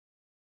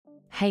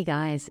Hey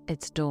guys,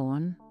 it's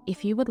Dawn.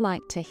 If you would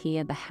like to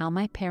hear the How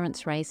My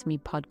Parents Raised Me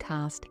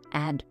podcast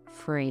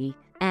ad-free,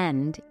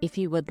 and if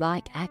you would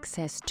like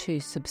access to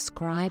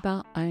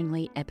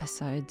subscriber-only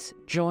episodes,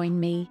 join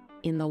me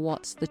in the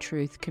What's the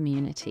Truth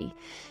community.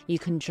 You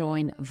can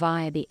join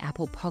via the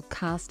Apple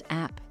Podcast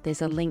app.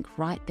 There's a link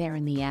right there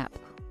in the app,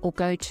 or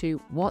go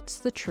to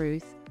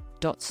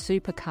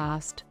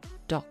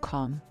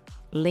whatsthetruth.supercast.com.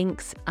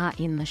 Links are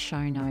in the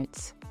show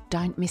notes.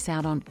 Don't miss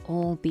out on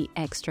all the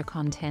extra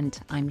content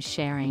I'm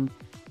sharing.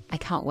 I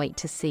can't wait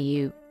to see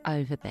you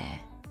over there.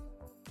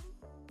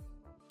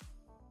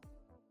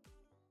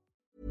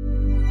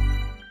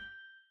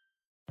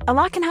 A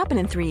lot can happen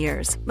in 3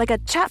 years, like a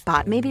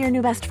chatbot may be your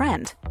new best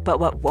friend. But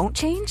what won't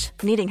change?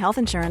 Needing health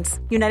insurance.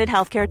 United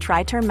Healthcare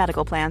Tri-Term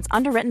Medical Plans,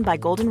 underwritten by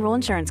Golden Rule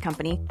Insurance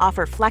Company,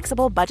 offer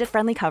flexible,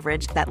 budget-friendly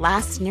coverage that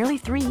lasts nearly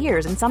 3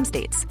 years in some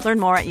states. Learn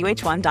more at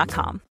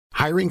uh1.com.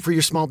 Hiring for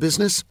your small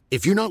business?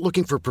 If you're not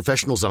looking for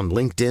professionals on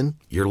LinkedIn,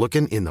 you're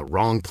looking in the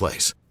wrong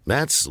place.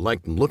 That's like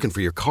looking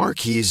for your car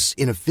keys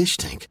in a fish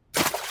tank.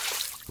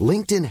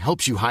 LinkedIn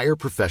helps you hire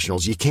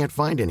professionals you can't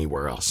find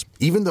anywhere else,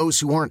 even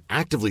those who aren't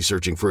actively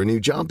searching for a new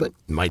job but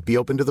might be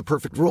open to the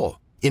perfect role.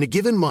 In a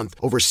given month,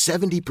 over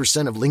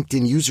 70% of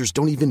LinkedIn users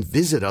don't even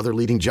visit other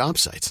leading job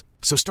sites.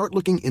 So start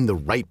looking in the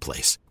right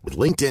place. With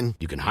LinkedIn,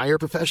 you can hire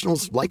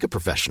professionals like a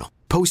professional.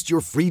 Post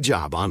your free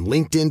job on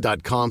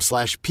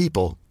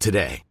linkedin.com/people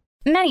today.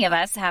 Many of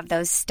us have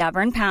those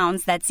stubborn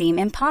pounds that seem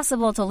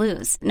impossible to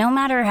lose, no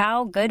matter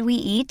how good we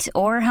eat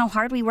or how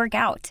hard we work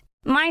out.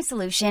 My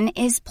solution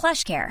is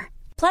PlushCare.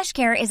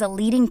 PlushCare is a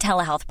leading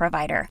telehealth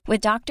provider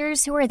with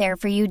doctors who are there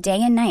for you day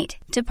and night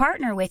to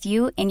partner with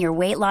you in your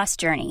weight loss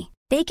journey.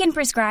 They can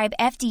prescribe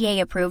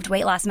FDA-approved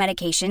weight loss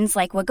medications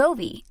like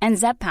Wegovy and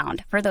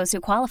Zepbound for those who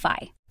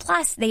qualify.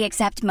 Plus, they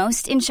accept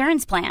most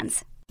insurance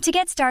plans. To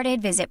get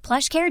started, visit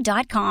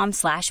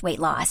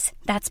plushcare.com/weightloss.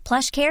 That's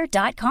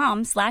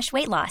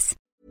plushcare.com/weightloss.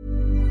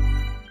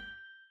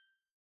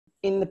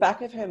 In the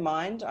back of her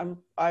mind,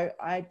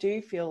 I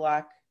do feel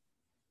like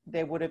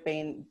there would have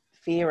been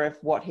fear of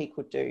what he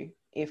could do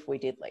if we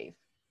did leave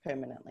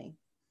permanently,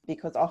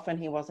 because often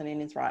he wasn't in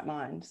his right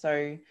mind.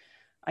 So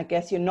I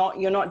guess you're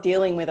not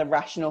dealing with a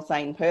rational,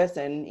 sane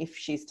person if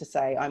she's to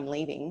say, I'm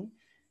leaving.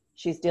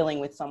 She's dealing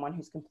with someone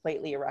who's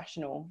completely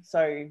irrational.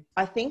 So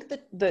I think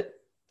that the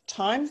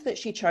times that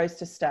she chose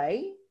to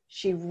stay,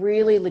 she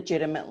really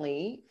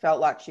legitimately felt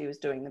like she was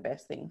doing the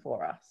best thing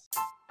for us.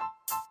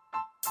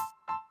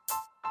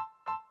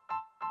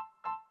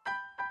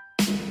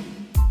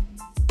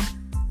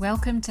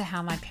 Welcome to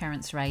How My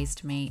Parents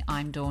Raised Me.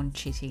 I'm Dawn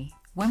Chitty.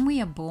 When we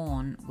are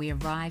born, we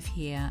arrive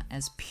here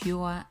as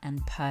pure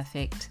and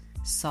perfect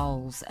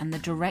souls, and the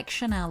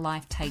direction our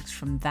life takes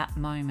from that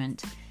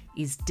moment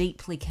is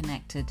deeply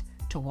connected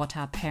to what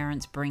our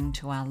parents bring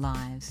to our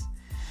lives.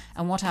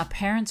 And what our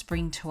parents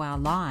bring to our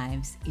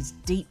lives is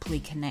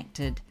deeply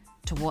connected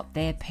to what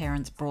their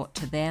parents brought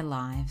to their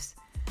lives.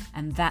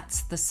 And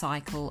that's the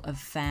cycle of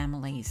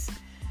families.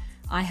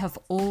 I have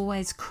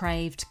always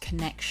craved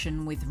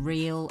connection with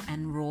real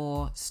and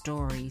raw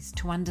stories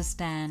to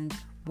understand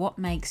what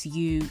makes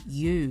you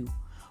you.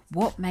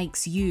 What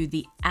makes you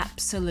the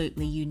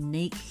absolutely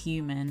unique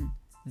human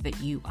that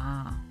you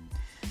are.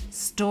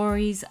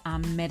 Stories are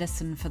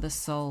medicine for the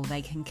soul.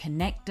 They can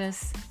connect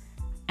us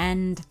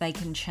and they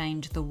can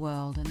change the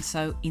world. And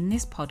so in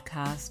this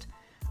podcast,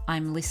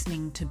 I'm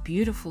listening to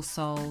beautiful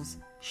souls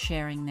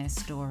sharing their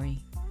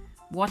story.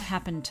 What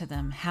happened to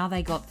them, how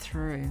they got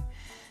through,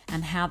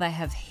 and how they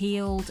have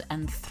healed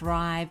and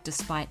thrived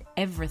despite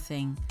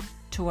everything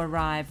to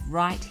arrive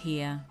right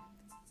here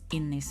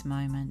in this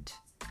moment.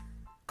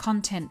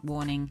 Content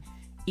warning: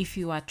 if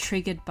you are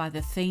triggered by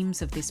the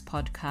themes of this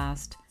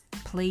podcast,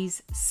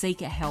 please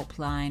seek a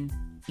helpline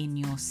in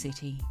your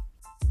city.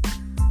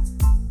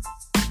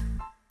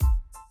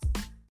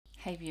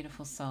 Hey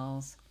beautiful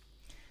souls.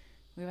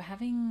 We were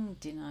having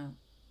dinner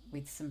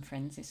with some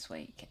friends this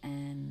week,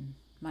 and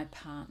my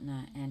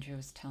partner Andrew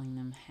was telling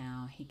them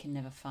how he can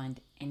never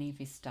find any of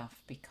his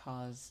stuff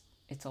because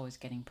it's always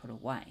getting put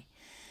away.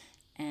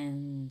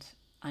 And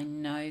I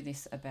know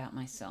this about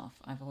myself.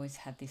 I've always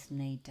had this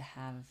need to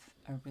have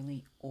a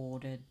really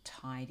ordered,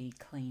 tidy,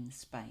 clean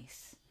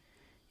space.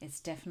 It's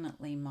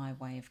definitely my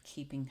way of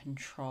keeping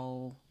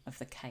control of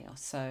the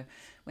chaos. So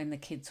when the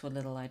kids were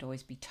little, I'd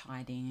always be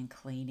tidying and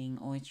cleaning,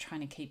 always trying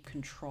to keep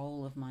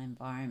control of my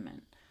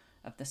environment,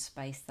 of the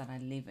space that I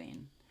live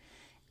in.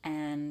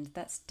 And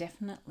that's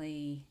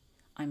definitely,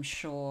 I'm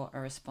sure, a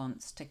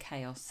response to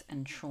chaos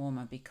and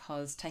trauma,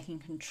 because taking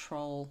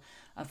control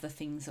of the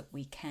things that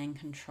we can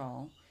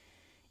control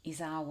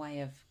is our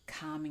way of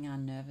calming our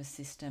nervous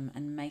system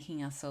and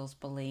making ourselves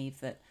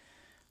believe that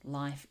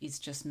life is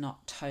just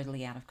not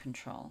totally out of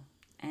control.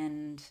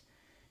 And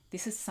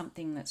this is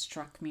something that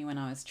struck me when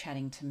I was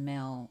chatting to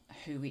Mel,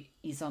 who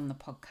is on the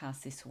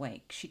podcast this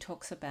week. She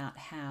talks about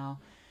how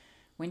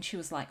when she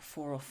was like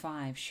 4 or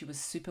 5, she was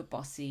super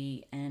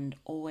bossy and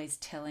always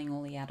telling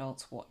all the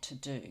adults what to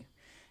do.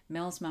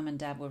 Mel's mum and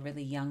dad were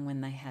really young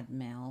when they had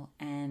Mel,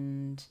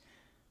 and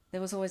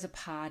there was always a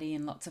party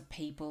and lots of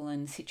people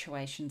and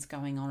situations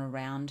going on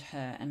around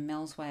her, and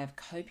Mel's way of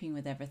coping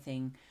with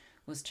everything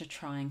was to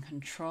try and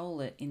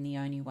control it in the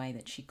only way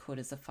that she could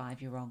as a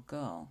 5-year-old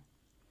girl.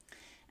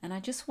 And I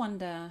just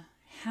wonder,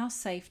 how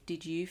safe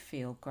did you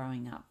feel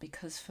growing up?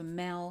 Because for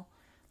Mel,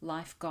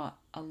 life got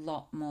a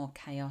lot more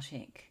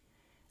chaotic.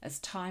 As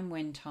time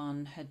went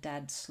on, her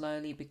dad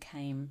slowly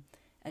became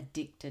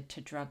addicted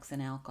to drugs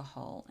and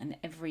alcohol, and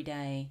every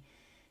day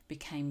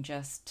became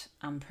just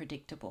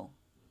unpredictable.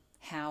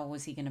 How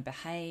was he going to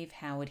behave?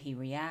 How would he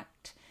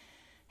react?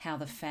 How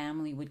the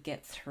family would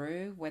get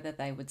through, whether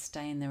they would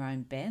stay in their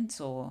own beds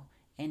or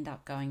end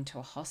up going to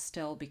a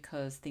hostel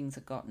because things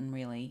had gotten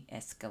really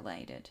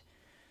escalated.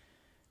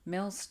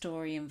 Mel's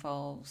story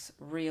involves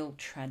real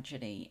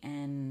tragedy,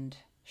 and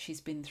she's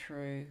been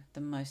through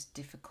the most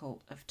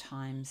difficult of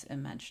times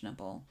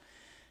imaginable.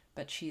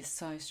 But she is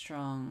so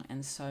strong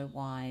and so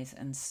wise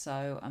and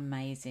so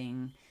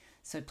amazing.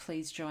 So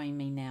please join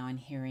me now in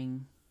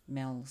hearing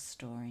Mel's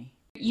story.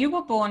 You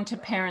were born to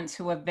parents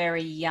who were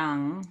very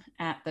young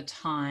at the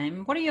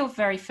time. What are your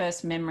very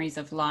first memories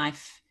of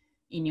life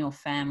in your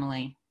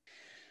family?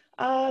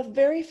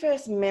 Very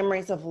first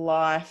memories of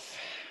life,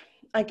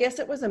 I guess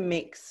it was a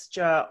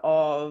mixture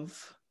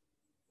of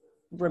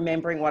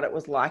remembering what it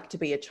was like to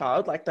be a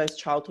child, like those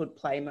childhood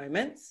play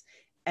moments.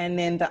 And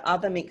then the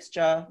other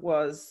mixture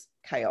was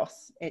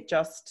chaos. It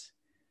just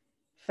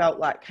felt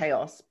like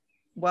chaos.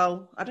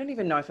 Well, I don't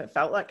even know if it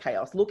felt like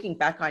chaos. Looking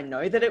back, I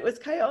know that it was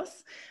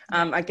chaos.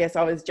 I guess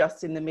I was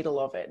just in the middle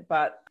of it,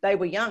 but they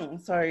were young,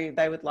 so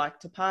they would like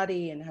to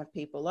party and have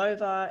people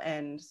over.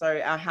 And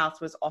so our house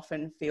was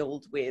often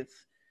filled with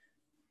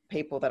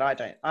people that I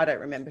don't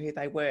remember who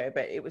they were,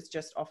 but it was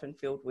just often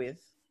filled with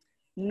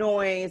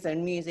noise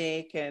and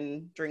music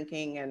and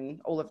drinking and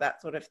all of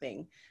that sort of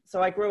thing.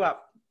 So I grew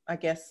up, I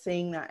guess,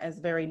 seeing that as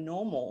very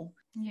normal.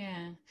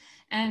 Yeah.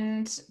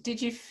 And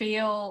did you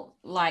feel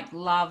like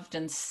loved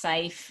and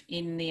safe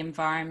in the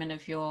environment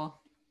of your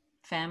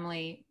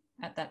family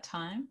at that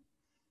time?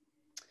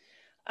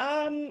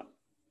 I'm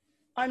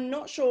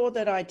not sure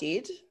that I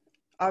did.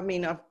 I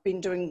mean, I've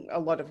been doing a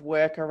lot of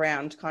work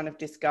around kind of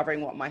discovering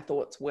what my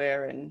thoughts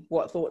were and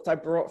what thoughts I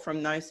brought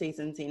from those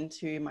seasons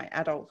into my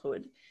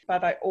adulthood.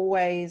 But I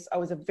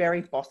was a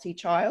very bossy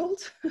child.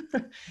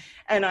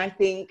 And I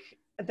think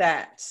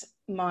that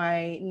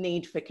my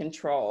need for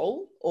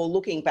control, or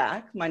looking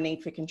back, my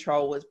need for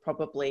control was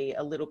probably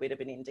a little bit of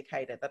an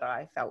indicator that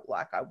I felt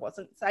like I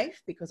wasn't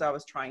safe, because I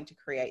was trying to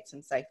create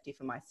some safety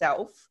for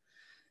myself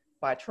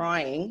by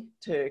trying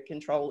to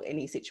control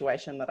any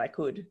situation that I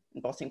could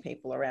and bossing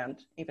people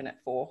around, even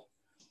at 4.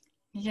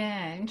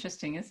 Yeah,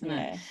 interesting, isn't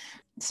it?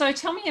 So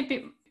tell me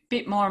a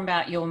bit more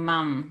about your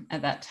mum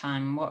at that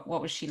time.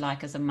 What was she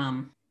like as a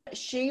mum?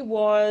 She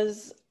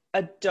was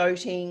a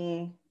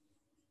doting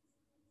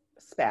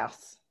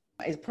spouse,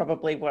 is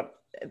probably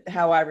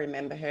how I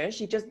remember her.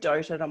 She just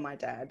doted on my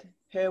dad.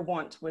 Her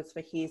want was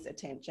for his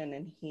attention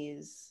and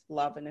his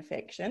love and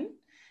affection.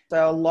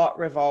 So a lot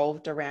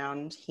revolved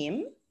around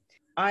him.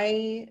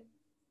 I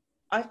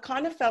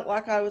kind of felt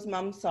like I was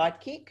mum's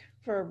sidekick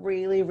for a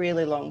really,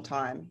 really long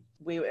time.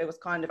 It was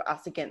kind of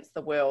us against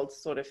the world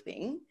sort of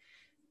thing.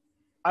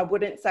 I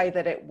wouldn't say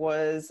that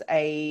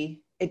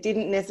it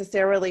didn't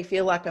necessarily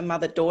feel like a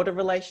mother-daughter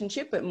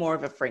relationship, but more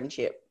of a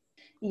friendship.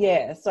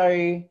 Yeah,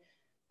 so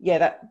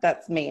yeah,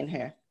 that's me and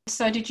her.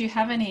 So did you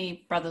have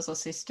any brothers or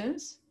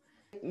sisters?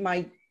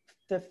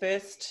 The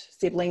first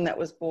sibling that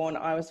was born,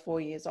 I was 4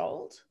 years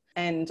old.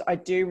 And I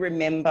do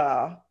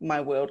remember my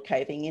world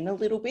caving in a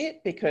little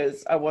bit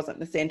because I wasn't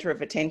the center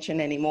of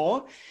attention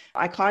anymore.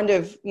 I kind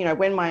of,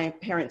 when my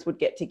parents would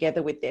get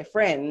together with their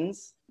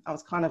friends, I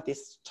was kind of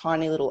this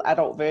tiny little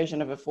adult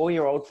version of a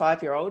 4-year-old,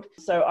 5-year-old.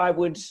 So I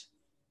would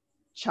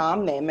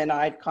charm them and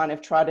I'd kind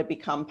of try to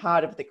become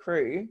part of the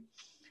crew.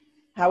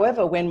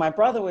 However, when my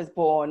brother was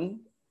born,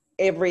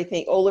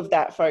 all of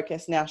that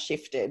focus now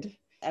shifted.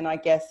 And I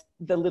guess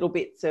the little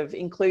bits of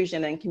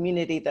inclusion and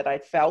community that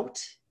I'd felt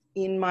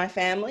in my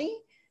family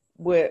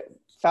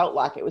felt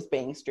like it was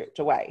being stripped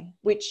away,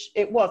 which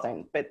it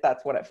wasn't, but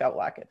that's what it felt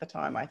like at the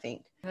time, I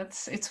think.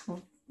 It's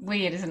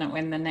weird, isn't it,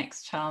 when the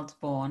next child's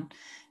born?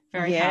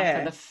 Very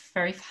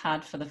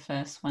hard for the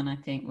first one, I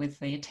think, with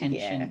the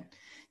attention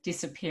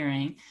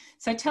disappearing.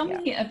 So tell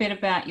me a bit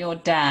about your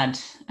dad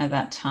at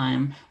that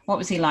time. What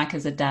was he like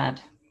as a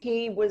dad?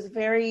 He was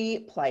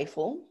very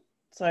playful.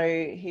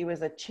 So he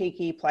was a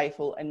cheeky,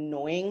 playful,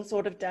 annoying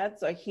sort of dad.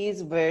 So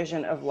his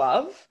version of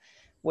love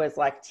was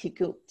like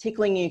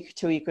tickling you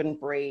till you couldn't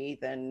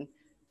breathe and,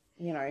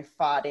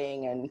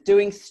 farting and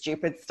doing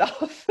stupid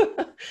stuff.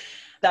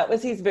 That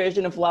was his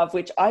version of love,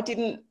 which I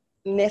didn't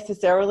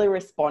necessarily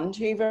respond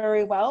to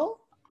very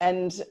well.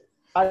 And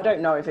I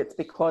don't know if it's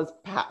because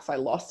perhaps I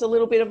lost a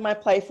little bit of my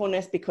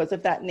playfulness because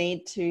of that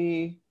need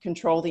to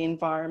control the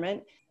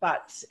environment.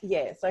 But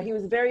yeah, so he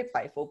was very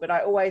playful, but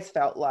I always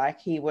felt like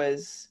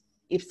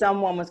if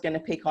someone was going to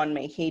pick on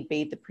me, he'd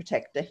be the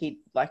protector. He'd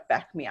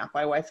back me up.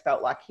 I always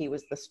felt like he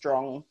was the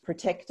strong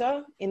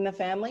protector in the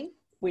family.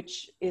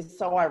 which is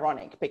so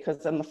ironic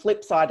because on the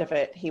flip side of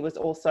it, he was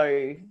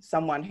also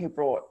someone who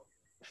brought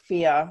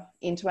fear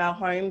into our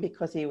home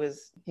because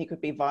he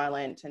could be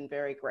violent and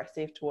very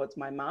aggressive towards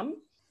my mum.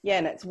 Yeah,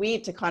 and it's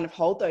weird to kind of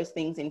hold those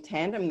things in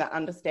tandem, that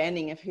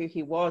understanding of who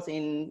he was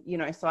in, you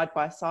know, side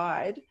by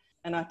side.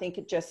 And I think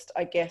it just,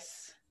 I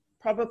guess,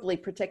 probably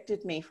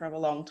protected me for a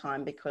long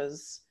time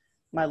because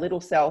my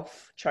little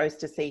self chose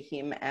to see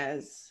him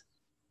as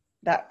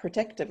that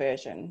protector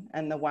version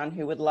and the one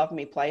who would love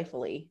me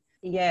playfully.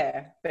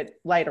 Yeah, but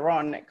later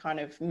on, it kind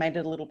of made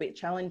it a little bit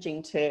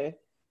challenging to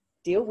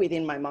deal with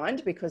in my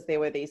mind because there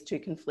were these two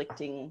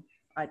conflicting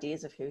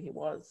ideas of who he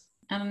was.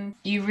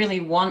 You really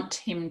want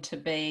him to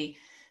be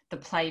the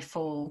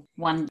playful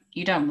one.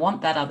 You don't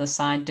want that other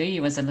side, do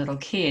you, as a little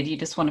kid? You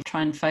just want to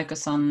try and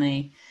focus on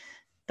the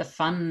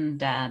fun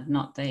dad,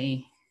 not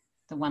the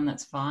one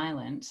that's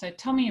violent. So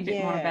tell me a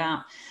bit more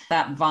about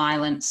that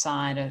violent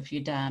side of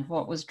your dad.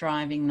 What was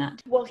driving that?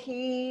 Well,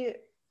 he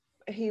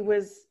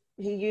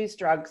used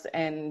drugs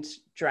and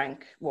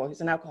drank. Well,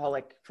 he's an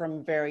alcoholic from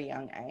a very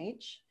young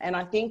age. And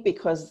I think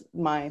because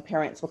my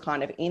parents were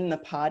kind of in the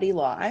party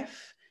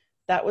life,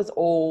 that was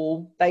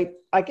all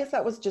I guess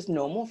that was just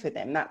normal for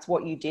them. That's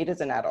what you did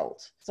as an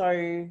adult.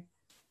 So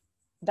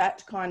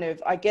that kind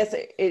of, I guess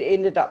it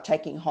ended up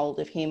taking hold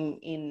of him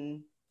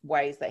in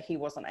ways that he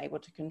wasn't able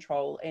to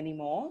control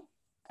anymore.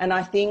 And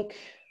I think,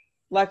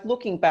 like,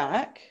 looking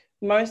back,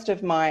 most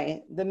of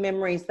the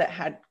memories that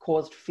had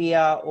caused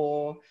fear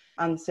or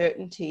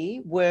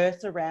uncertainty were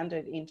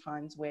surrounded in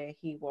times where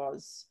he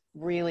was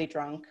really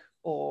drunk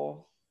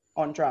or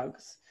on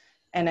drugs.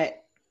 And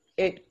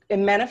it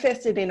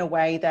manifested in a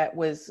way that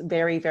was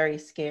very, very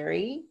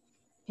scary.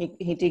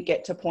 He did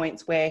get to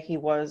points where he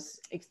was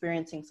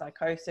experiencing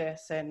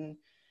psychosis and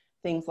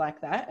things like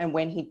that. And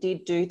when he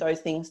did do those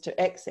things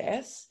to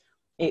excess,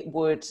 it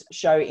would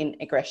show in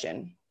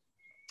aggression.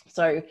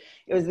 So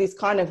it was this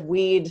kind of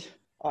weird,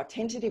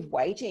 tentative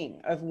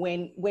waiting of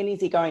when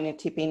is he going to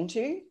tip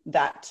into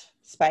that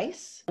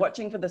space,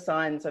 watching for the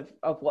signs of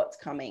what's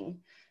coming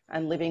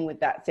and living with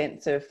that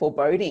sense of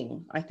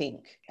foreboding, I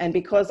think. And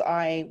because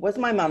I was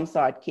my mum's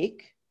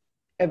sidekick,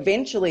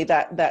 eventually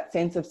that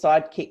sense of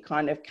sidekick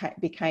kind of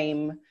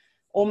became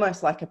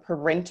almost like a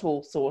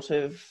parental sort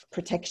of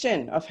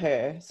protection of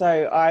her.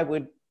 So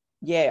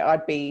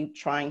I'd be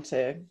trying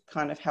to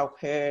kind of help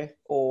her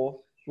or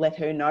let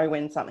her know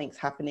when something's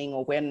happening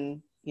or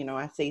when, you know,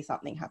 I see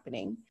something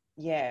happening.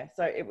 Yeah,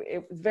 so it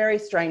was a very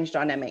strange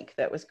dynamic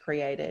that was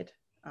created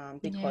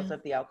because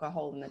of the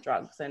alcohol and the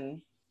drugs.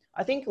 And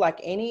I think like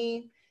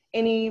any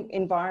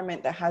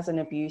environment that has an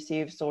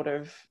abusive sort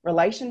of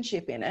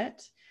relationship in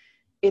it,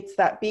 it's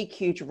that big,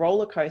 huge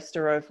roller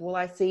coaster of, well,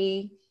 I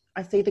see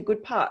the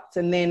good parts,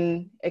 and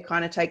then it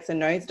kind of takes a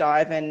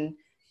nosedive, and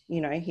you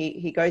know,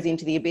 he goes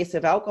into the abyss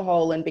of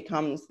alcohol and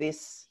becomes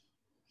this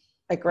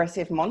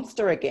aggressive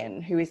monster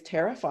again who is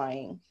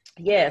terrifying.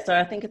 Yeah, so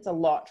I think it's a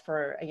lot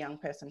for a young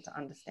person to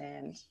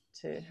understand,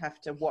 to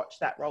have to watch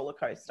that roller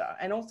coaster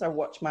and also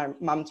watch my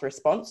mum's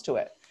response to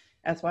it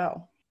as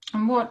well.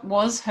 And what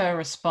was her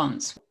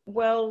response?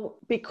 Well,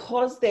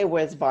 because there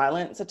was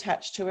violence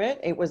attached to it,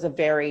 it was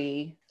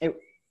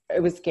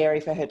it was scary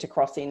for her to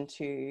cross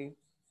into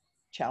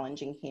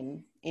challenging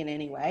him in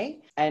any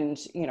way. And,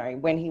 you know,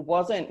 when he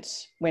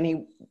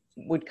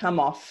would come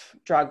off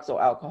drugs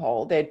or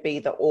alcohol, there'd be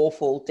the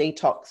awful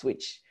detox,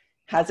 which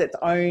has its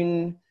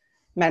own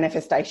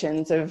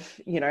manifestations of,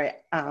 you know,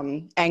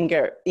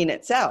 anger in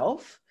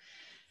itself.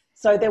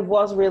 So there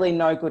was really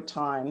no good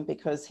time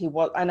because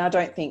and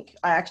I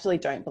actually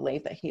don't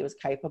believe that he was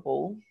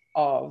capable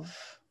of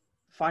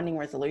finding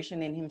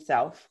resolution in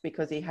himself,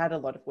 because he had a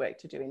lot of work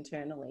to do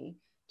internally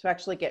to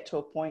actually get to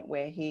a point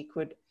where he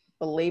could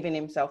believe in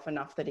himself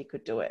enough that he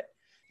could do it.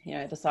 You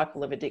know, the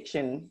cycle of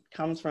addiction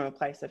comes from a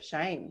place of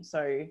shame.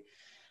 So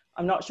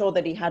I'm not sure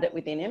that he had it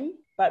within him.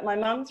 But my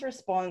mum's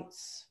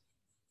response,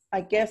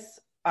 I guess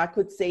I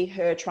could see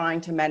her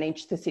trying to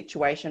manage the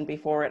situation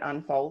before it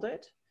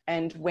unfolded.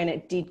 And when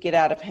it did get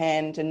out of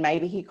hand and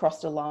maybe he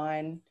crossed a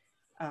line,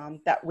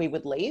 that we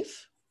would leave.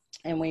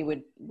 And we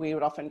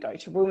would often go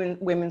to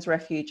women's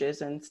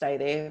refuges and stay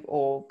there,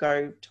 or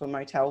go to a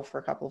motel for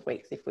a couple of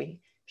weeks if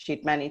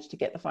she'd managed to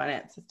get the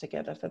finances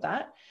together for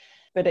that.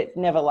 But it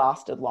never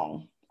lasted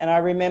long. And I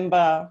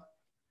remember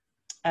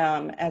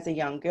as a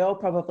young girl,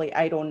 probably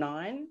 8 or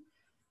 9,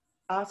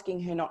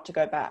 asking her not to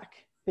go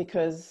back,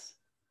 because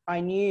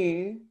I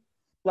knew,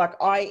 like,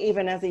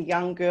 even as a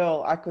young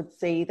girl, I could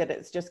see that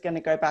it's just going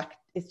to go back.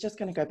 It's just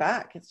going to go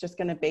back. It's just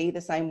going to be the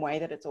same way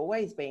that it's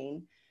always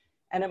been.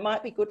 And it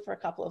might be good for a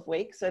couple of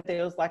weeks. So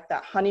there was like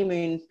that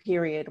honeymoon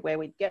period where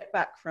we'd get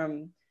back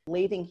from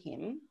leaving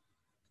him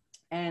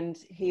and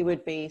he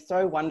would be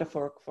so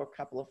wonderful for a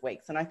couple of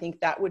weeks. And I think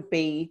that would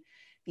be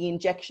the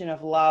injection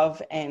of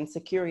love and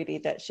security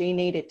that she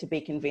needed to be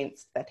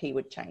convinced that he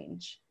would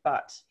change.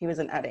 But he was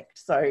an addict,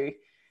 so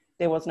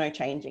there was no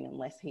changing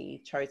unless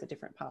he chose a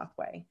different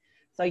pathway.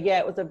 So yeah,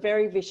 it was a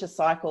very vicious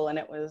cycle. And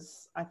it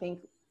was, I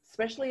think,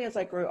 especially as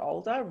I grew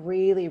older,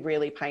 really,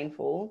 really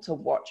painful to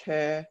watch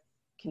her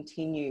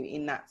continue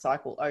in that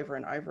cycle over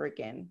and over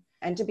again,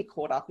 and to be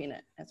caught up in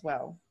it as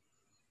well.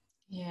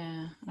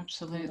 Yeah,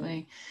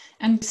 absolutely.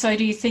 And so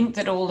do you think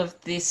that all of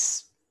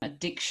this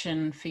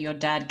addiction for your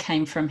dad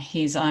came from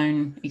his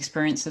own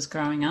experiences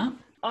growing up?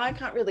 I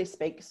can't really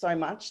speak so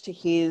much to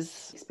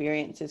his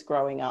experiences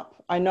growing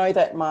up. I know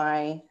that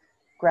my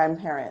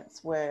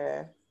grandparents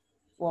were,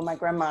 well, my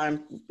grandma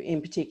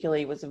in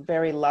particular was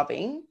very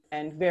loving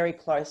and very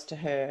close to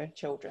her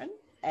children.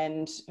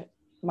 And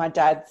my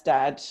dad's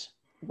dad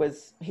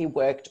he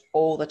worked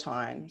all the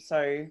time.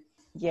 So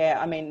yeah,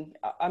 I mean,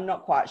 I'm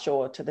not quite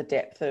sure to the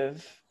depth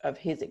of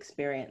his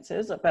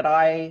experiences, but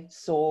I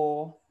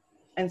saw,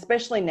 and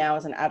especially now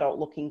as an adult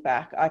looking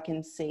back, I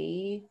can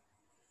see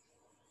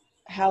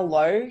how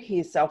low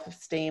his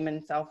self-esteem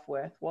and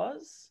self-worth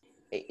was.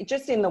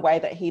 Just in the way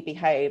that he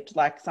behaved.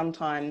 Like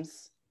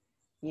sometimes,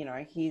 you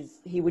know,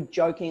 he would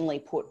jokingly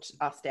put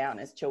us down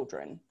as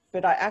children.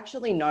 But I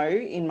actually know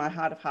in my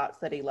heart of hearts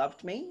that he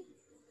loved me.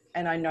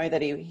 And I know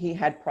that he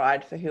had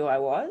pride for who I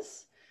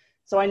was.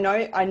 So I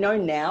know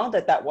now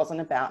that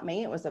wasn't about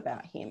me, it was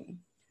about him.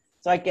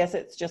 So I guess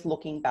it's just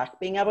looking back,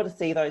 being able to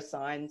see those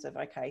signs of,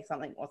 okay,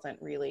 something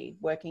wasn't really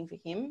working for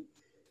him.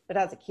 But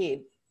as a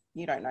kid,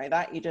 you don't know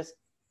that. You just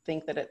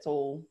think that it's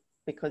all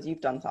because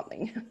you've done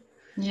something.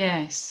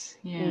 Yes,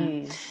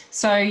 yeah.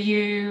 So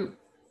you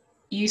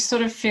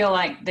sort of feel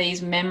like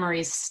these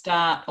memories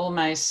start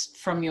almost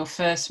from your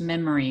first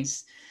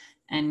memories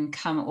and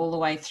come all the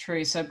way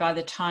through. So by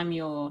the time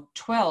you're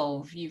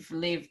 12, you've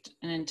lived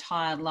an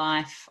entire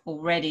life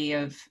already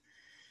of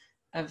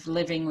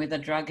living with a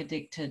drug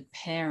addicted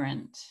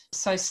parent.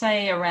 So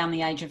say around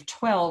the age of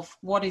 12,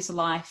 what is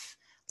life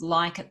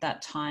like at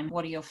that time?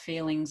 What are your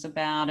feelings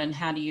about, and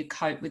how do you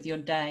cope with your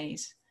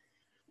days?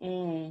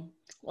 Well,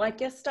 I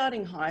guess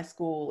starting high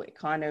school, it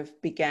kind of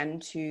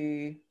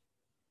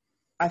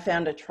I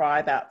found a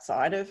tribe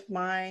outside of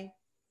my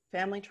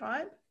family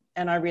tribe,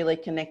 and I really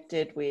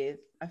connected with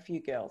a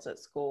few girls at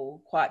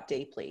school quite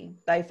deeply.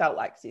 They felt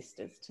like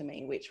sisters to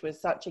me, which was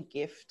such a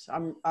gift.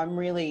 I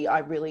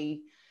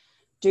really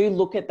do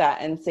look at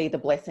that and see the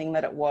blessing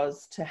that it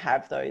was to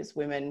have those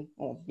women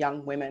or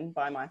young women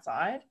by my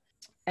side.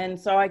 And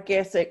so I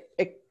guess it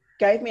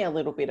gave me a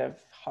little bit of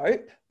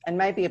hope and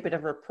maybe a bit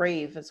of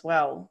reprieve as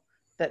well,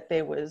 that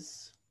there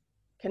was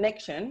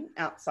connection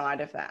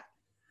outside of that.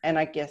 And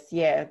I guess,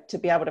 yeah, to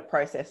be able to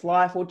process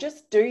life or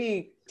just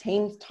do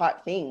teens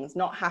type things,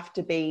 not have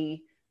to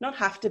be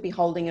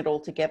holding it all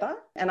together.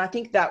 And I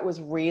think that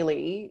was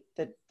really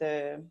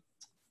the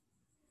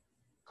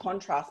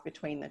contrast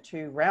between the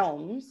two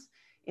realms,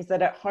 is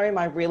that at home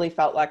I really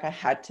felt like I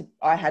had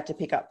to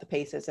pick up the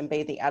pieces and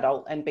be the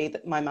adult and be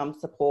my mum's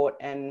support,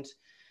 and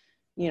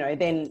you know,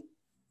 then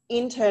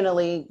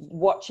internally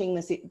watching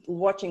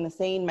the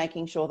scene,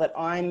 making sure that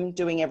I'm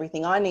doing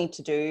everything I need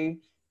to do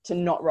to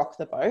not rock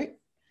the boat.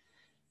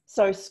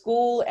 So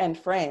school and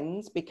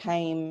friends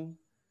became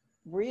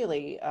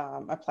really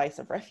a place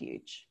of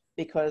refuge,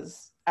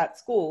 because at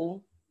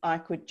school I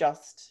could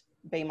just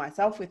be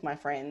myself with my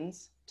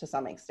friends to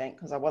some extent,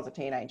 because I was a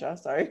teenager,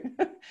 so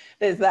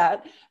there's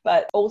that.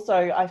 But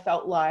also I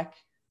felt like,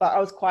 but I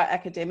was quite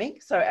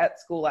academic, so at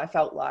school I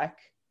felt like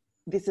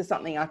this is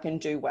something I can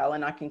do well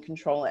and I can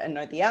control it and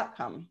know the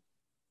outcome.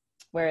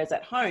 Whereas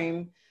at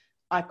home,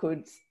 I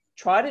could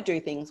try to do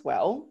things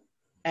well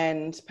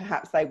and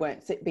perhaps they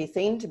won't be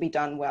seen to be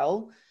done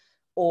well,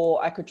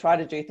 or I could try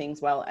to do things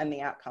well and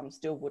the outcome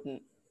still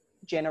wouldn't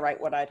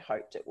generate what I'd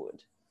hoped it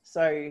would.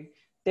 So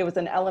there was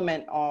an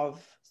element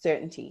of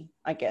certainty,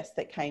 I guess,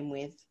 that came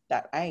with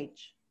that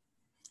age.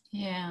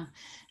 Yeah.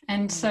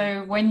 And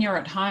so when you're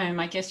at home,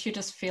 I guess you're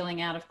just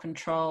feeling out of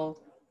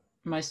control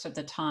most of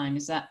the time.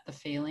 Is that the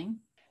feeling?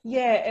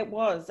 Yeah, it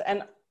was.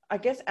 And I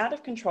guess out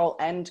of control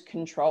and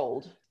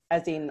controlled,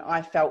 as in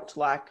I felt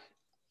like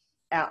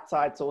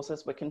outside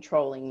sources were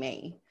controlling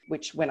me,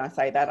 which when I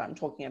say that, I'm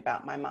talking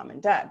about my mum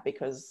and dad,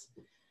 because,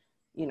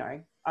 you know,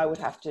 I would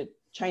have to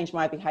change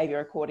my behavior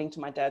according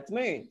to my dad's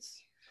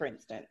moods, for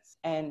instance.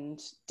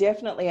 And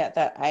definitely at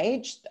that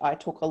age, I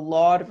took a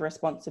lot of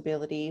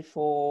responsibility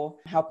for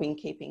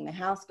keeping the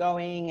house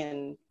going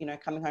and, you know,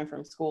 coming home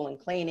from school and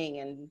cleaning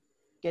and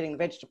getting the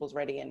vegetables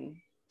ready and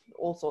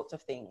all sorts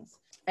of things.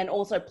 And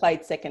also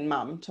played second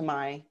mum to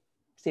my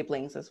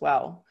siblings as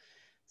well.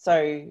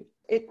 So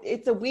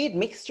it's a weird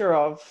mixture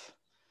of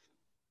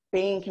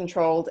being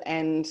controlled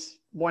and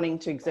wanting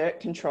to exert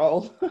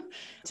control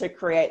to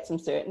create some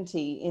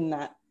certainty in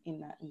that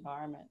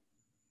environment.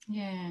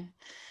 Yeah.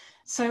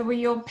 So were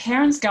your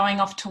parents going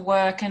off to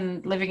work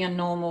and living a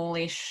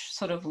normal-ish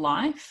sort of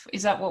life?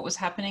 Is that what was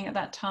happening at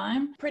that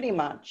time? Pretty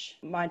much.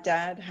 My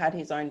dad had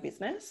his own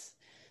business,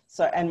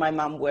 and my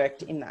mum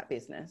worked in that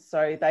business.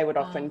 So they would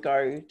often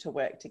go to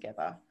work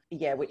together.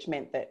 Yeah, which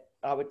meant that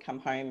I would come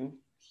home,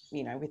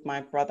 you know, with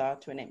my brother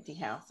to an empty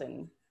house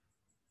and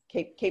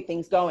keep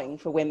things going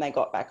for when they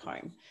got back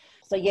home.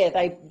 So yeah,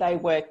 they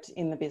worked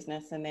in the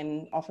business, and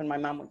then often my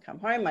mum would come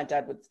home, my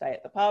dad would stay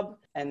at the pub,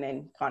 and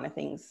then kind of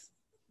things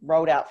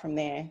rolled out from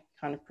there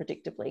kind of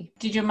predictably.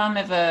 Did your mum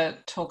ever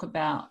talk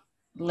about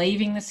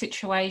leaving the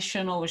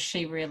situation, or was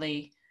she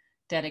really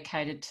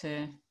dedicated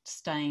to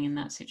staying in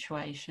that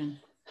situation?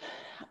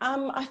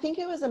 I think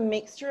it was a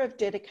mixture of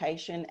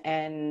dedication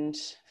and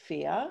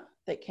fear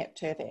that kept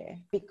her there,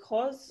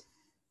 because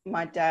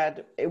my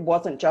dad, it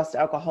wasn't just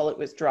alcohol, it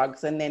was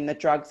drugs. And then the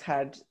drugs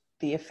had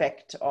the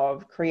effect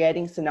of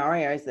creating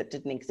scenarios that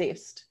didn't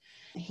exist.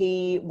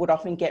 He would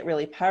often get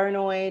really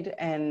paranoid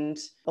and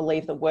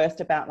believe the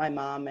worst about my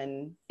mum.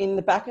 And in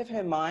the back of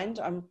her mind,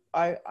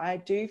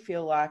 I do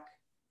feel like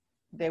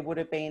there would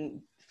have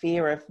been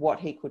fear of what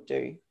he could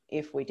do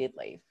if we did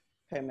leave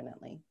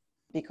permanently,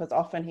 because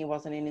often he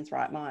wasn't in his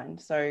right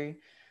mind. So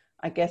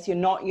I guess you're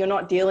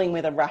not dealing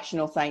with a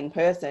rational, sane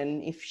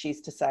person if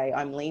she's to say,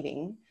 I'm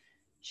leaving.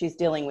 She's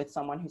dealing with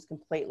someone who's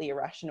completely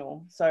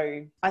irrational.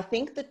 So I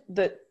think that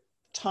the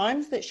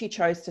times that she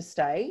chose to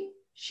stay,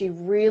 she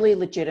really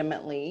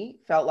legitimately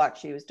felt like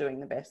she was doing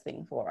the best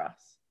thing for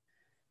us,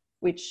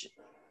 which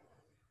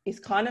is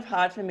kind of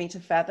hard for me to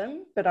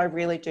fathom, but I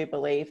really do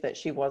believe that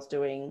she was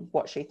doing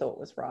what she thought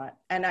was right.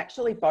 And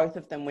actually both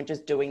of them were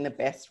just doing the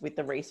best with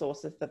the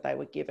resources that they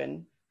were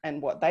given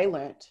and what they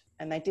learnt,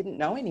 and they didn't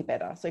know any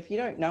better. So if you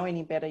don't know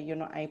any better, you're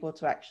not able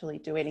to actually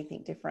do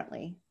anything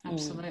differently.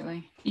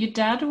 Absolutely. Your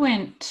dad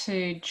went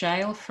to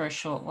jail for a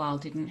short while,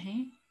 didn't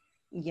he?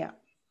 Yeah.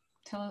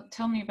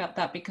 Tell me about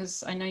that,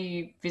 because I know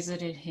you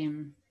visited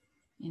him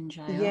in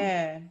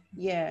jail.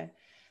 Yeah.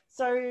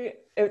 So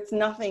it's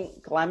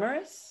nothing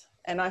glamorous,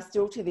 and I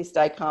still to this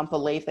day can't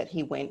believe that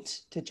he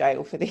went to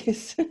jail for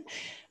this.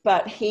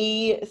 But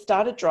he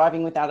started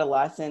driving without a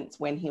license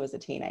when he was a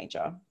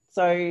teenager.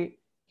 So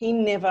he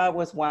never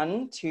was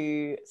one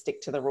to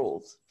stick to the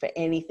rules for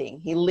anything.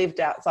 He lived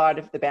outside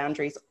of the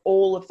boundaries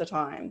all of the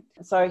time.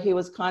 So he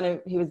was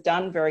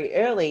done very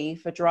early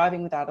for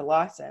driving without a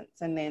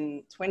license. And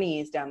then 20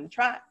 years down the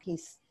track, he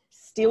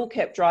still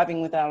kept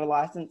driving without a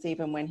license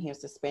even when he was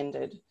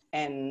suspended.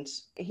 And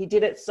he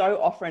did it so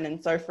often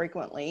and so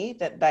frequently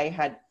that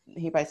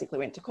he basically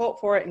went to court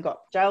for it and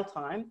got jail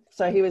time.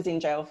 So he was in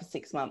jail for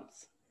 6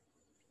 months,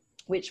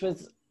 it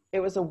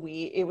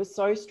was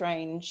so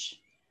strange.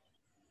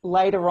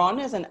 Later on,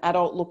 as an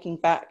adult looking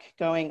back,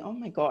 going, oh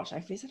my gosh, I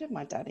visited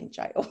my dad in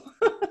jail.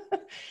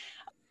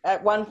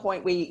 At one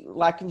point, we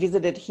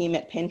visited him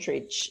at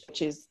Pentridge,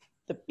 which is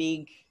the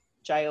big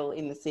jail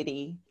in the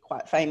city,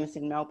 quite famous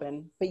in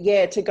Melbourne. But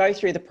yeah, to go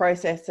through the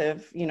process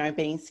of,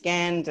 being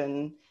scanned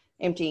and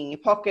emptying your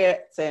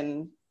pockets,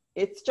 and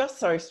it's just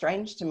so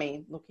strange to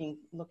me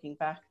looking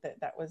back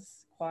that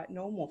was quite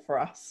normal for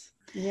us.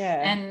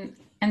 Yeah.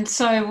 And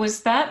so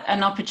was that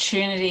an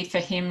opportunity for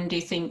him, do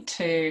you think,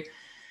 to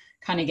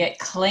kind of get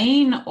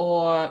clean,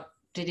 or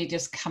did he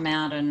just come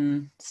out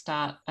and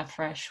start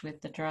afresh with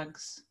the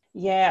drugs?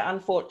 Yeah,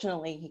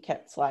 unfortunately, he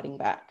kept sliding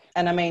back.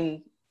 And I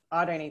mean,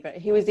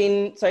 he was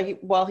in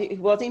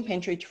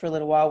Pentridge for a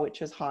little while, which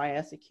was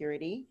higher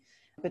security,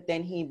 but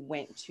then he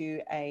went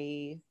to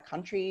a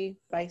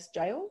country-based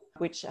jail,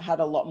 which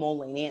had a lot more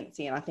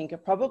leniency. And I think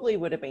it probably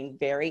would have been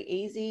very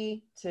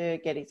easy to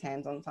get his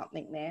hands on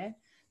something there.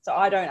 So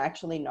I don't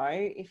actually know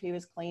if he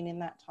was clean in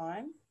that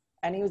time.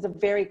 And he was a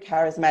very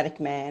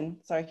charismatic man.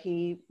 So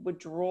he would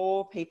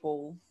draw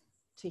people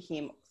to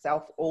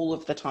himself all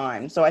of the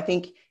time. So I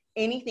think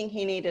anything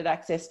he needed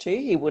access to,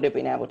 he would have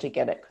been able to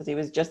get it, because he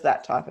was just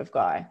that type of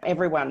guy.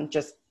 Everyone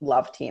just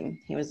loved him.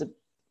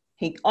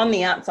 He on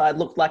the outside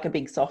looked like a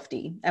big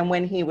softie. And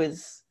when he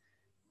was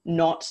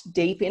not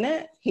deep in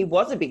it, he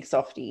was a big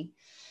softie.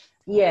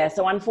 Yeah,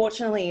 so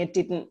unfortunately it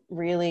didn't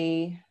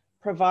really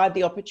provide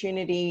the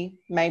opportunity.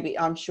 Maybe,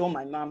 I'm sure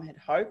my mum had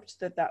hoped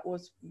that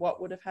was what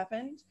would have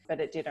happened,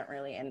 but it didn't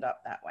really end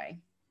up that way.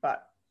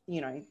 But,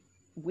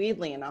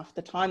 weirdly enough,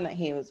 the time that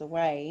he was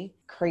away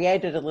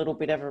created a little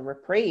bit of a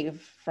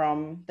reprieve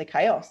from the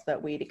chaos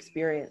that we'd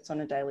experience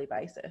on a daily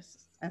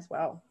basis as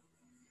well.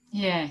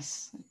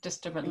 Yes,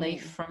 just a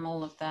relief from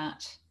all of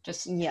that.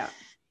 Just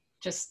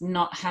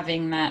not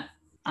having that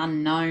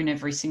unknown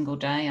every single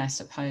day, I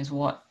suppose,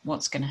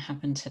 what's going to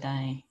happen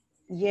today.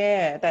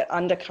 Yeah, that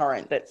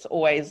undercurrent that's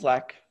always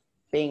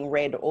being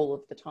read all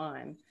of the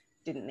time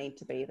didn't need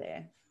to be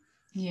there.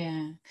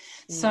 Yeah.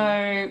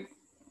 So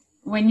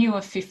when you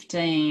were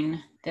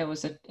 15, there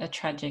was a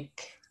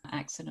tragic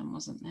accident,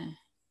 wasn't there?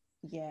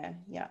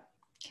 Yeah.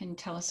 Can you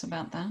tell us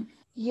about that?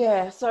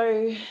 Yeah,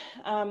 so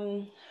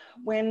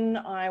when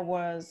I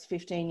was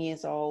 15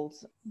 years old,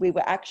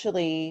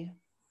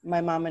 my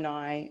mum and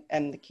I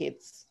and the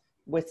kids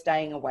were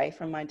staying away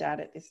from my dad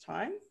at this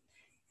time.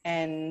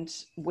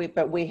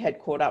 But we had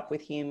caught up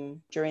with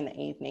him during the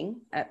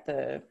evening at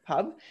the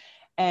pub.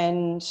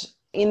 And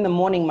in the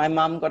morning, my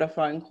mum got a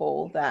phone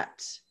call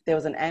that there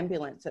was an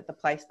ambulance at the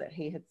place that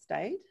he had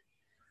stayed.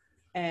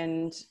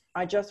 And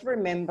I just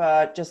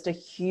remember just a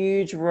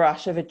huge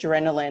rush of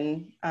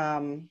adrenaline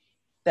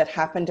that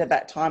happened at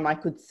that time. I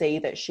could see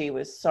that she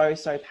was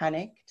so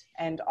panicked.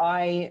 And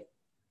I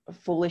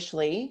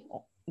foolishly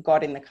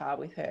got in the car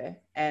with her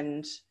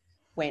and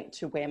went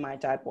to where my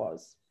dad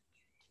was.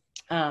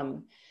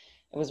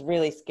 It was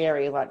really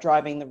scary,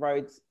 driving the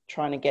roads,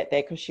 trying to get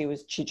there, because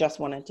she just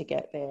wanted to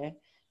get there.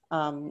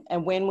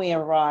 And when we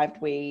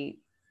arrived, we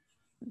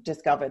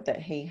discovered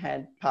that he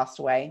had passed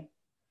away.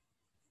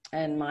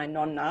 And my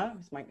nonna,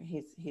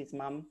 his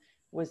mum,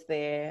 was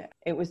there.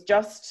 It was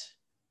such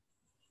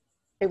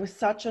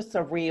a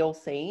surreal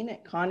scene.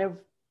 It kind of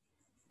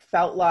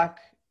felt like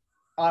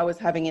I was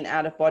having an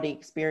out-of-body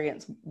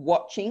experience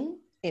watching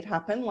it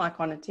happen, like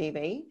on a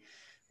TV,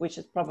 which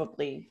is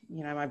probably,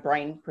 my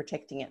brain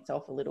protecting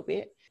itself a little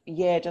bit.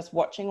 Yeah, just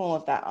watching all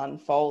of that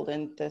unfold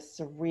and the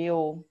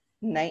surreal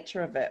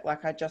nature of it.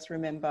 Like, I just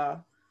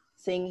remember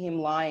seeing him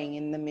lying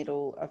in the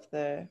middle of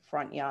the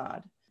front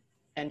yard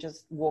and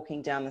just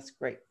walking down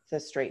the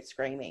street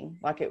screaming.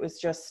 Like, it was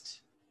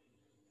just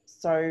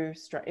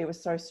it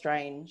was so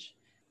strange.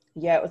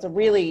 Yeah,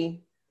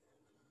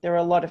 there were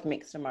a lot of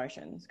mixed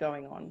emotions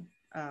going on.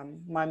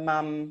 My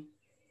mum,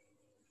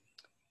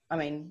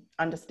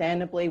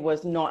 understandably,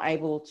 was not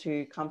able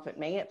to comfort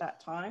me at that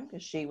time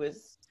because she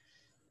was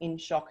in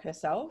shock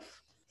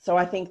herself. So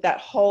I think the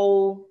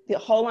whole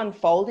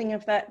unfolding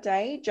of that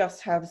day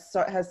just has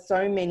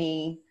so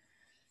many,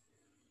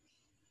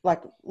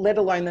 like, let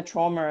alone the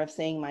trauma of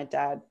seeing my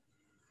dad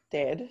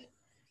dead,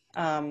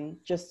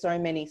 just so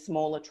many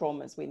smaller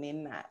traumas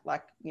within that,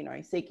 like,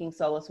 seeking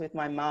solace with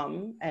my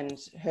mum and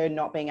her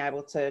not being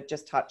able to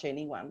just touch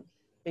anyone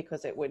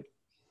because it would,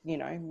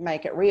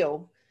 make it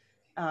real.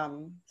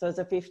 So as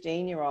a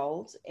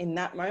 15-year-old, in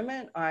that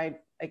moment, I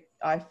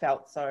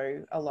felt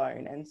so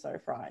alone and so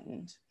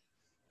frightened.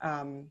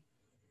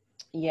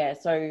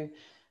 So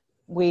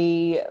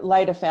we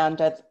later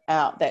found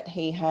out that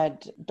he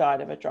had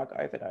died of a drug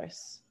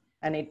overdose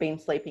and he'd been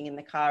sleeping in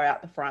the car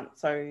out the front.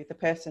 So the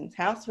person's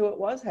house, who it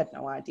was, had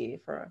no idea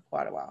for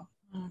quite a while.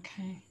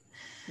 Okay.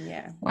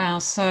 Yeah. Wow.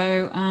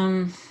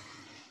 So,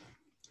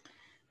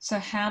 so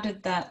how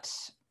did that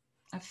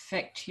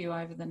affect you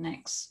over the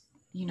next,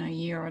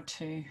 year or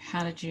two?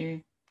 How did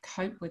you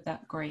cope with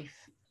that grief?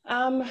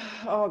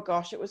 Oh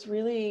gosh, it was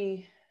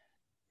really,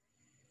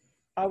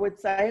 I would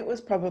say it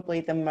was probably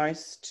the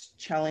most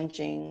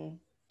challenging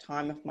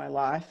time of my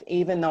life,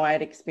 even though I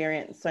had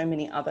experienced so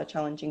many other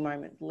challenging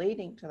moments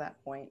leading to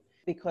that point,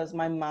 because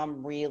my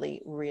mum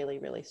really, really,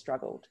 really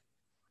struggled.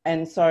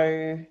 And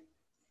so,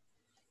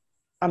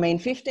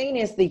 15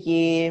 is the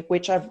year,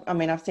 which I've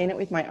seen it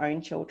with my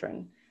own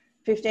children.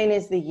 15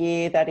 is the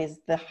year that is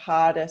the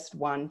hardest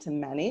one to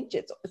manage.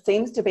 It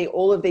seems to be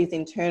all of these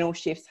internal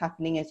shifts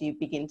happening as you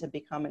begin to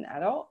become an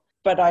adult.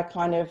 But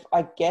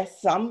I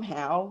guess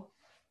somehow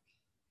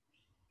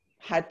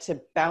had to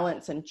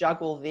balance and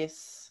juggle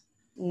this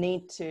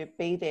need to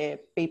be there,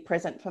 be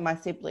present for my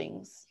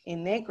siblings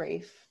in their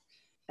grief,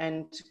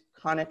 and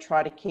kind of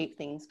try to keep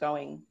things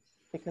going,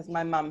 because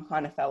my mum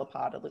kind of fell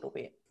apart a little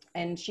bit.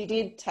 And she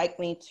did take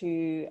me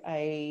to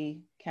a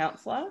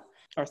counsellor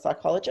or a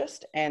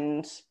psychologist,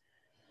 and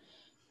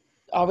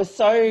I was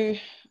I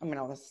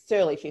was a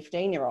surly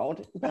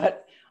 15-year-old,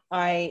 but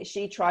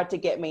she tried to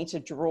get me to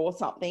draw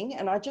something.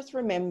 And I just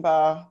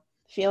remember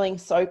feeling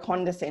so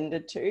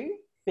condescended to,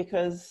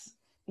 because,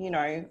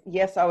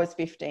 yes, I was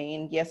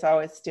 15. Yes, I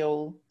was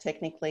still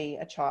technically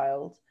a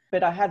child,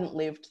 but I hadn't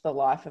lived the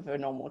life of a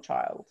normal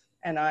child.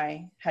 And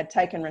I had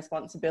taken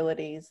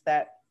responsibilities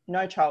that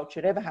no child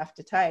should ever have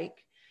to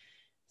take.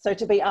 So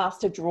to be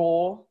asked to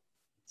draw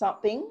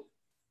something,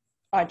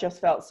 I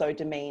just felt so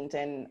demeaned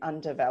and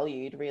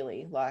undervalued,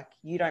 really. Like,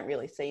 you don't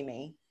really see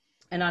me.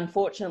 And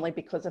unfortunately,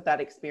 because of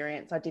that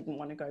experience, I didn't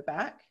want to go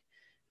back,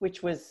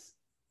 which was,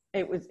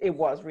 it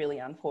was really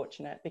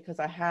unfortunate, because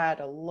I had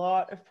a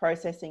lot of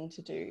processing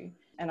to do.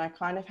 And I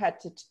kind of had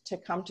to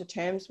come to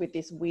terms with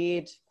this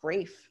weird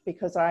grief,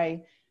 because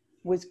I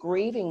was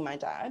grieving my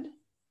dad.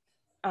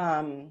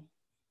 And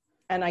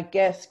I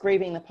guess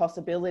grieving the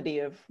possibility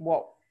of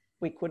what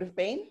we could have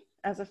been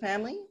as a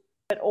family,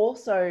 but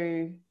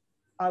also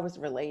I was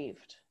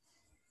relieved.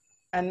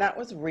 And that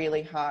was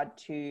really hard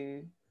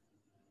to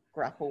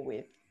grapple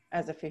with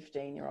as a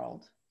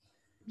 15-year-old.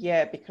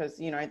 Yeah, because,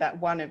 that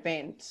one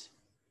event,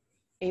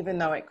 even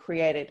though it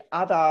created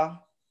other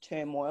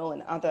turmoil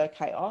and other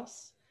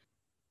chaos,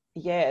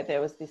 yeah,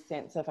 there was this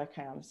sense of,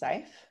 okay, I'm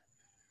safe.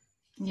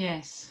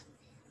 Yes.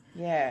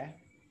 Yeah.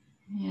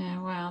 Yeah,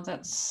 wow,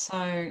 that's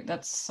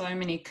so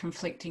many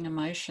conflicting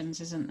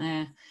emotions, isn't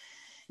there?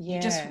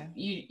 Yeah.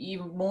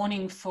 You're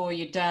mourning for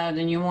your dad,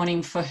 and you're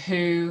mourning for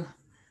who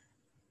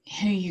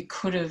you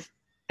could have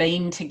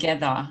been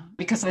together.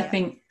 Because I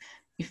think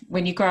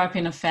when you grow up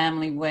in a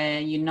family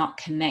where you're not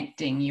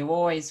connecting, you're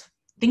always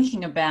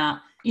thinking about,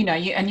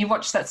 you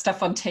watch that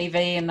stuff on TV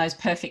and those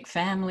perfect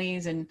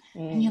families, and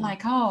you're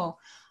like, oh,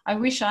 I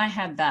wish I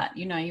had that.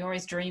 You're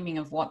always dreaming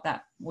of what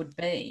that would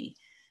be.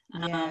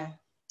 Yeah.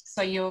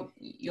 So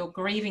you're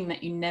grieving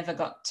that you never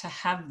got to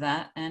have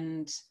that,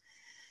 and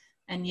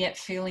yet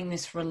feeling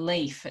this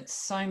relief. It's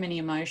so many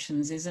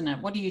emotions, isn't it?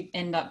 What do you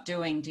end up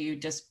doing? Do you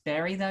just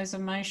bury those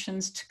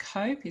emotions to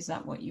cope? Is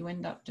that what you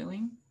end up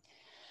doing?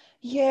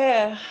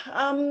 Yeah.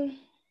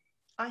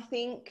 I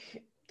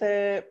think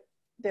there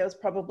was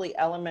probably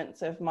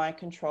elements of my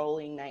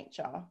controlling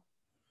nature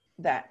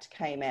that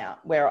came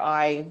out, where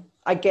I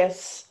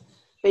guess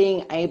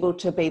being able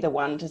to be the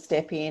one to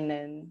step in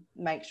and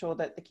make sure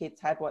that the kids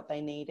had what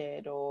they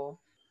needed, or,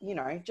 you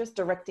know, just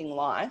directing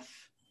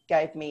life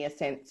gave me a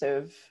sense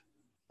of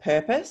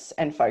purpose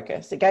and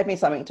focus. It gave me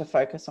something to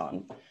focus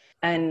on.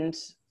 And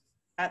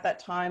at that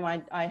time,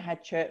 I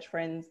had church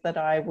friends that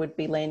I would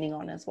be leaning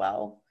on as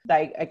well.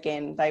 They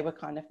were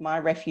kind of my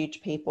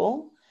refuge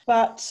people.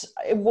 But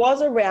it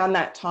was around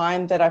that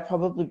time that I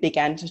probably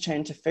began to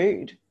turn to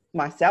food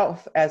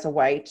myself as a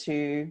way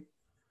to,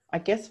 I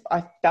guess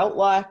I felt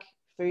like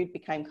food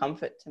became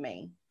comfort to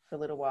me for a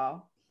little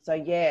while. So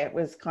yeah, it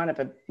was kind of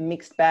a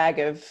mixed bag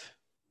of,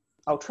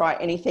 I'll try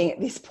anything at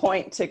this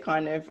point to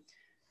kind of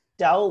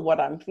dull what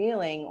I'm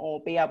feeling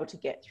or be able to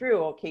get through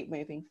or keep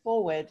moving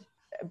forward.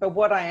 But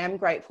what I am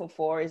grateful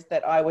for is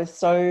that I was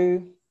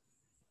so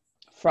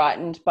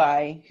frightened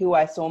by who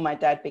I saw my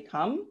dad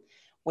become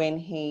when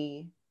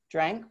he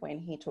drank, when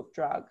he took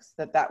drugs,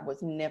 that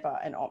was never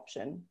an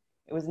option.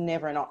 It was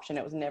never an option.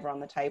 It was never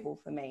on the table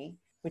for me,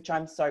 which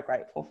I'm so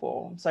grateful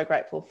for. I'm so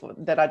grateful for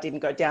that I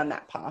didn't go down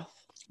that path.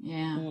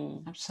 Yeah,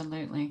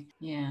 absolutely.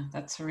 Yeah,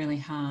 that's really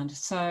hard.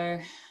 So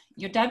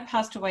your dad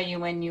passed away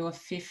when you were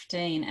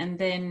 15, and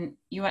then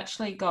you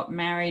actually got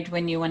married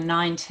when you were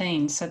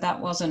 19. So that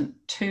wasn't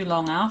too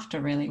long after,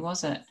 really,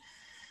 was it?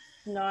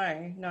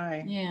 No.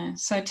 Yeah.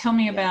 So tell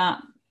me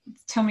about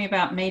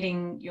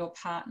meeting your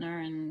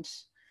partner and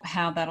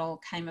how that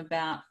all came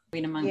about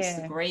in amongst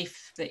the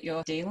grief that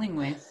you're dealing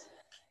with.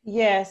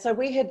 Yeah, so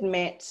we had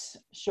met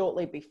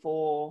shortly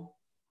before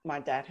my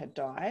dad had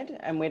died,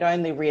 and we'd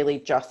only really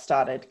just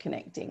started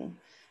connecting.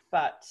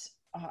 But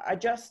I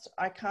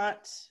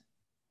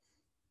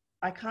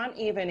can't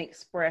even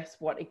express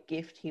what a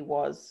gift he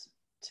was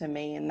to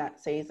me in that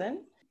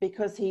season,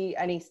 because he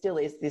still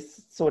is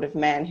this sort of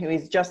man who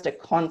is just a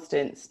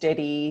constant,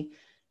 steady,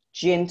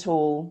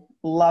 gentle,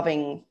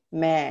 loving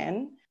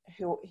man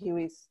who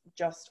is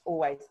just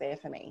always there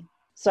for me.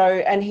 So,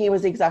 and he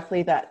was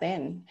exactly that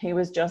then. He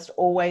was just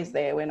always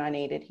there when I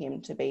needed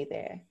him to be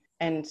there.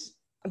 And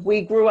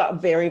we grew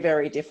up very,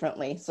 very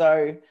differently.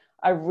 So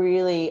I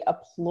really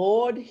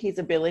applaud his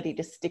ability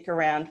to stick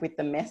around with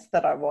the mess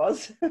that I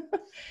was.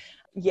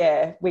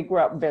 Yeah, we grew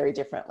up very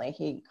differently.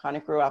 He kind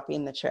of grew up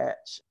in the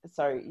church.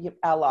 So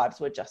our lives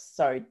were just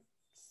so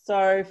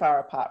far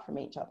apart from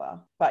each other.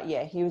 But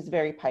yeah, he was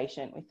very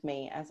patient with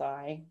me as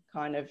I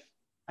kind of,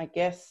 I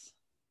guess,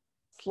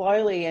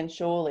 slowly and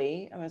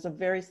surely, it was a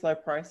very slow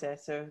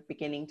process of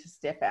beginning to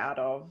step out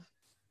of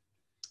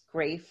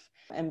grief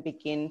and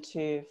begin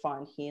to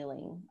find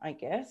healing, I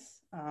guess.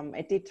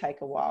 It did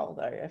take a while,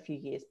 though, a few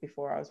years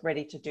before I was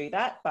ready to do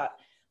that. But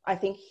I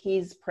think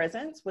his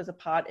presence was a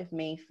part of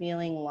me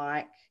feeling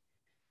like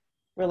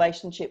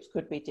relationships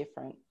could be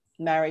different,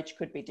 marriage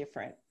could be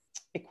different,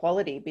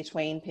 equality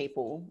between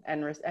people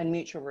and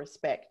mutual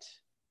respect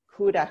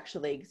could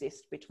actually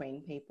exist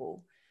between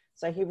people.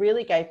 So he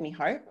really gave me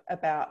hope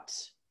about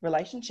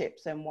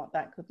relationships and what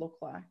that could look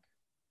like.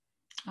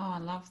 Oh, I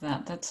love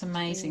that. That's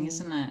amazing,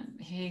 isn't it?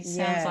 He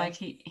sounds like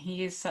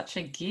he is such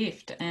a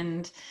gift.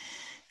 And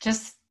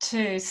just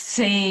to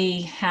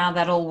see how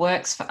that all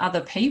works for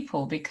other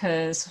people,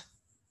 because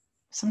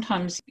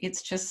sometimes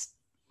it's just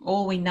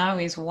all we know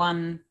is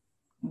one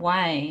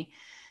way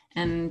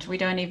and we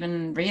don't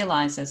even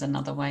realize there's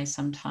another way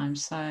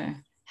sometimes. So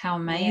how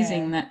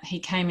amazing that he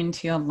came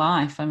into your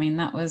life. I mean,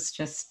 that was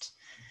just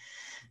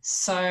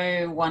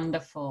so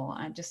wonderful.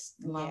 I just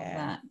love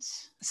that.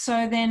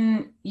 So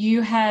then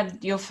you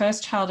had your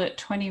first child at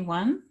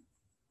 21?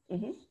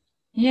 Mm-hmm.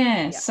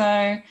 Yeah.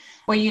 So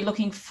were you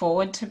looking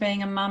forward to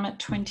being a mum at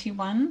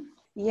 21?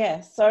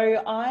 Yeah.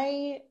 So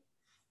I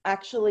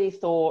actually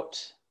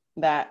thought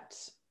that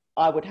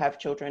I would have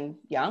children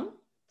young.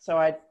 So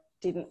I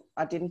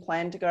didn't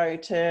plan to go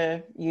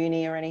to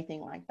uni or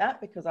anything like that,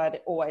 because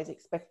I'd always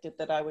expected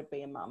that I would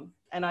be a mum.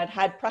 And I'd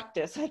had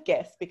practice, I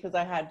guess, because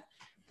I had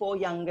 4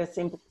 younger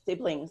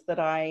siblings that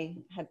I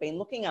had been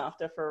looking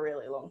after for a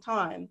really long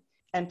time,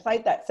 and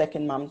played that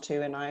second mum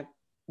too. And I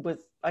was,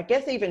 I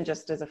guess, even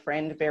just as a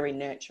friend, very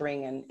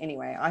nurturing. And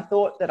anyway, I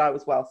thought that I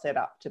was well set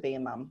up to be a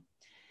mum.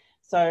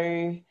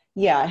 So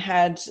yeah, I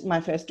had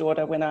my first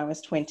daughter when I was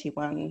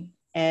 21,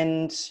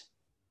 and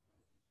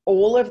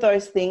all of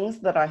those things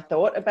that I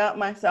thought about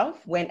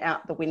myself went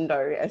out the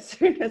window as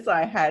soon as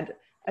I had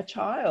a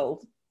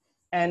child.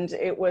 And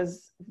it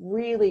was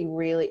really,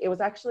 really, it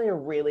was actually a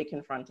really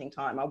confronting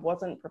time. I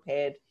wasn't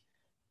prepared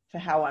for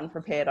how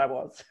unprepared I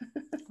was.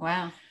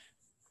 Wow.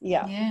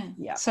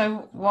 Yeah.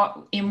 So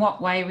in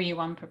what way were you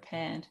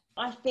unprepared?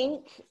 I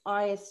think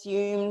I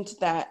assumed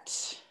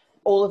that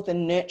all of the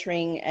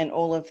nurturing and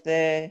all of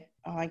the,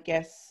 I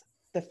guess,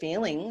 the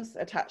feelings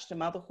attached to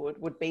motherhood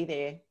would be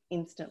there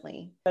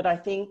instantly. But I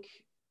think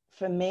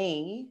for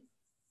me,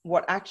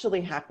 what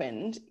actually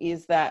happened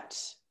is that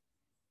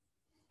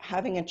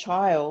having a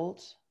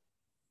child,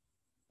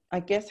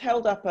 I guess,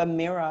 held up a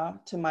mirror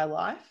to my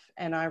life,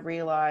 and I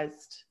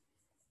realized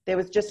there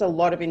was just a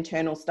lot of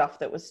internal stuff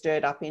that was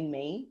stirred up in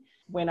me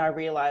when I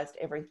realized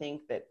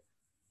everything that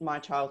my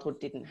childhood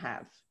didn't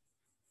have.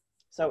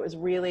 So it was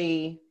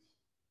really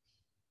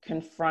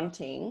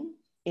confronting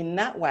in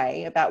that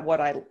way about what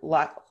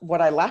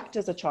I lacked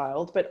as a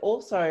child, but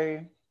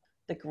also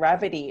the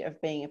gravity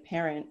of being a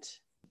parent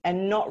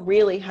and not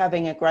really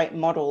having a great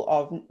model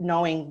of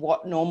knowing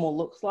what normal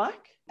looks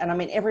like. And I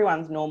mean,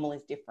 everyone's normal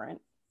is different,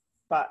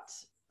 but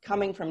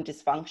coming from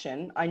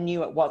dysfunction, I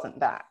knew it wasn't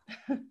that.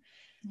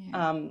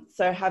 Yeah.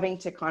 So having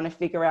to kind of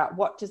figure out,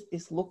 what does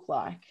this look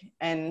like,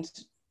 and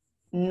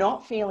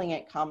not feeling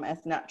it come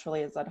as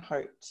naturally as I'd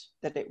hoped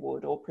that it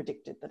would or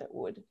predicted that it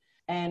would.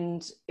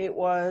 And it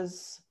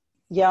was,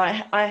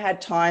 I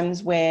had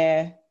times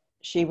where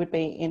she would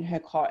be in her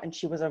cot, and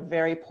she was a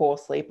very poor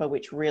sleeper,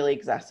 which really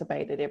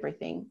exacerbated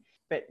everything.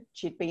 But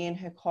she'd be in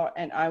her cot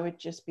and I would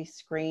just be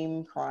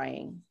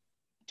crying,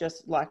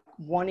 just like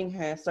wanting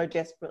her so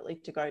desperately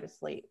to go to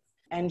sleep,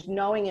 and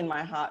knowing in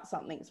my heart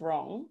something's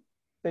wrong,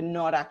 but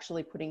not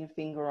actually putting a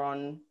finger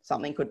on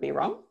something could be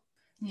wrong.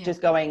 Yeah.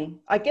 Just going,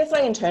 I guess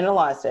I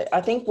internalized it.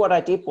 I think what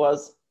I did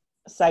was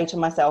say to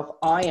myself,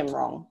 I am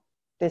wrong.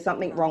 There's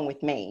something wrong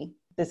with me.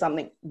 There's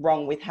something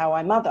wrong with how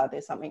I mother.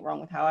 There's something wrong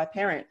with how I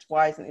parent.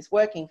 Why isn't this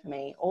working for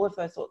me? All of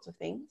those sorts of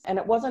things. And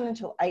it wasn't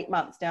until 8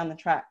 months down the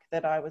track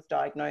that I was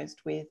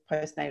diagnosed with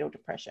postnatal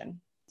depression.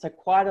 So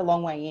quite a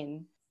long way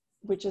in,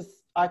 which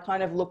is, I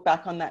kind of look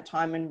back on that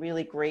time and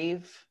really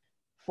grieve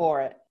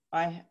for it.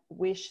 I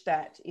wish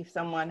that if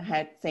someone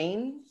had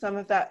seen some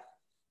of that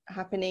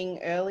happening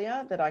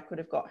earlier, that I could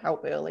have got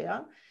help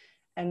earlier,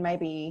 and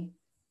maybe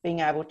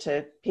being able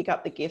to pick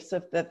up the gifts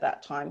of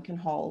that time can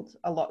hold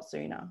a lot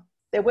sooner.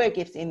 There were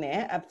gifts in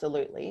there,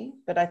 absolutely.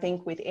 But I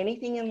think with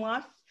anything in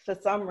life, for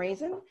some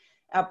reason,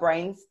 our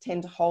brains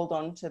tend to hold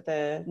on to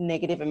the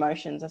negative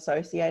emotions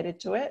associated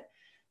to it.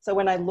 So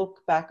when I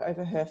look back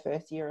over her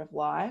first year of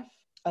life,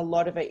 a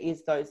lot of it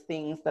is those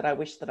things that I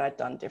wish that I'd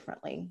done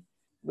differently,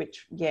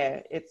 which,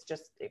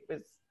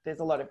 there's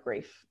a lot of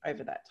grief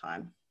over that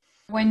time.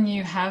 When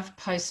you have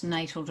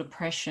postnatal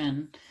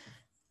depression,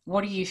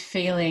 what are you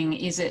feeling?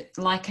 Is it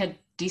like a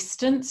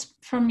distance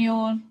from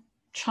your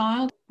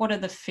child? What are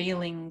the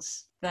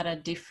feelings that are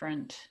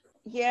different?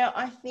 Yeah,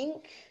 I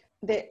think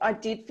that I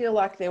did feel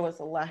like there was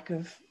a lack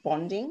of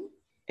bonding.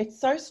 It's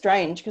so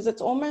strange because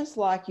it's almost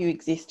like I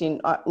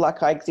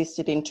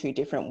existed in two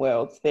different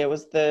worlds. There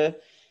was the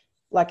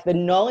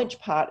knowledge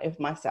part of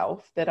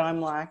myself that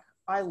I'm like,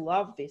 I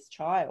love this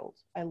child.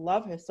 I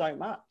love her so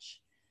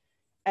much.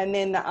 And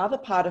then the other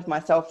part of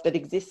myself that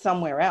exists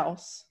somewhere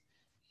else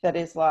that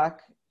is like,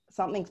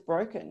 something's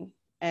broken.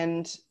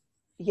 And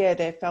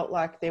there felt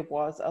like there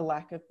was a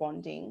lack of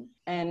bonding,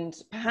 and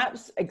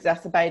perhaps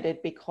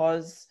exacerbated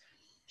because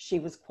she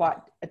was quite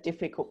a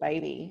difficult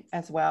baby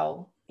as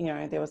well. You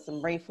know, there was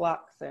some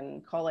reflux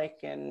and colic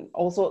and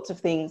all sorts of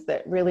things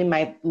that really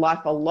made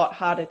life a lot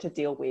harder to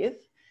deal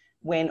with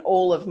when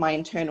all of my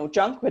internal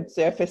junk would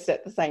surface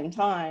at the same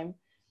time.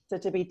 So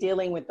to be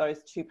dealing with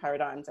those two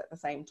paradigms at the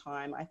same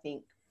time, I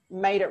think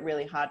made it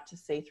really hard to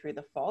see through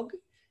the fog.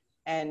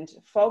 And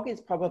fog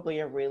is probably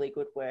a really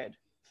good word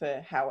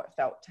for how it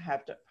felt to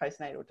have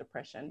postnatal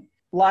depression.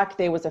 Like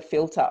there was a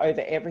filter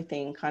over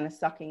everything, kind of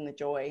sucking the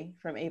joy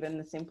from even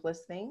the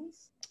simplest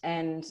things.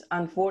 And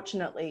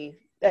unfortunately,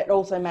 that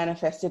also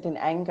manifested in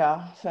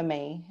anger for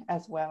me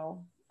as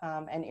well,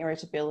 and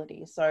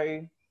irritability. So,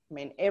 I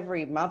mean,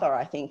 every mother,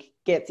 I think,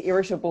 gets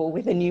irritable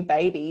with a new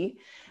baby.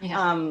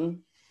 Yeah.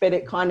 But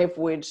it kind of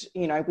would,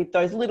 with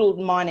those little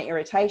minor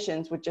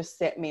irritations would just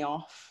set me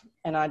off,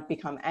 and I'd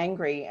become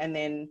angry. And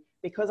then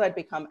because I'd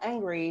become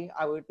angry,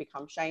 I would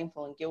become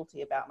shameful and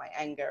guilty about my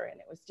anger.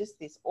 And it was just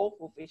this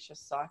awful, vicious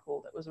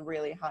cycle that was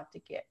really hard to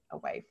get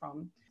away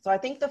from. So I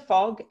think the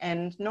fog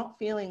and not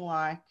feeling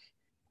like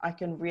I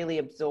can really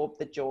absorb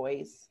the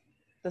joys,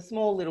 the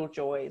small little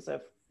joys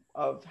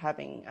of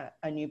having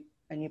a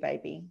new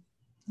baby.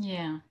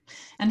 Yeah.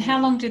 And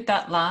how long did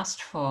that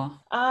last for?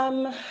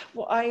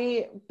 Well,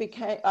 I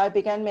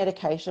began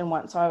medication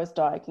once I was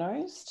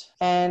diagnosed,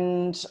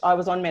 and I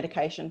was on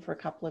medication for a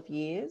couple of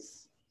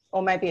years,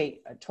 or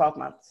maybe 12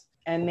 months,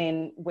 and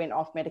then went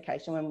off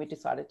medication when we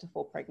decided to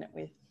fall pregnant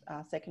with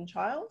our second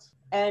child.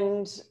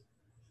 And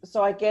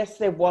so I guess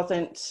there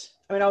wasn't,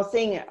 I was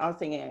seeing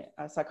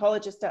a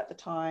psychologist at the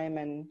time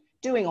and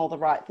doing all the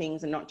right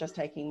things and not just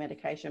taking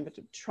medication, but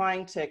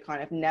trying to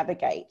kind of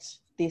navigate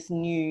this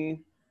new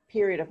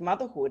period of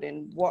motherhood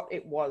and what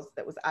it was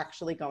that was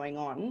actually going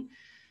on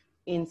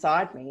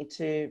inside me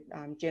to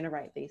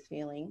generate these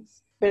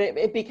feelings. But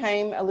it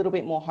became a little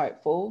bit more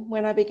hopeful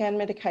when I began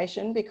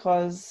medication,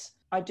 because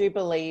I do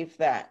believe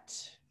that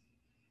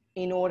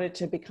in order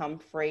to become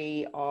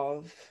free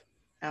of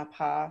our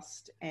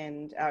past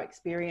and our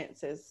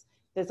experiences,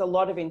 there's a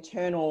lot of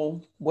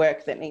internal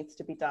work that needs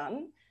to be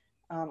done,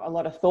 a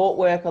lot of thought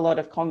work, a lot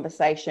of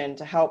conversation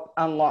to help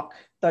unlock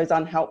those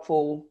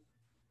unhelpful,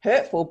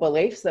 hurtful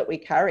beliefs that we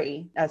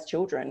carry as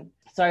children.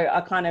 So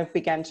I kind of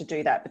began to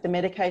do that, but the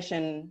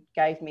medication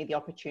gave me the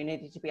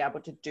opportunity to be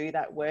able to do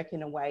that work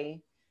in a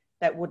way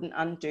that wouldn't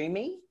undo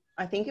me.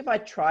 I think if I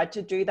tried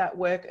to do that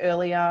work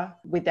earlier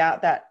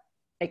without that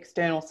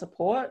external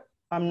support,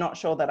 I'm not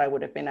sure that I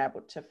would have been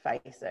able to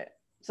face it.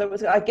 So it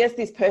was, I guess,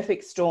 this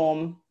perfect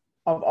storm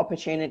of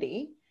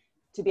opportunity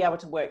to be able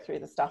to work through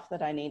the stuff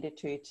that I needed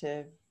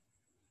to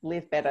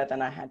live better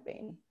than I had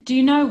been. Do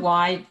you know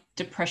why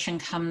depression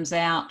comes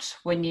out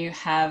when you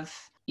have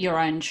your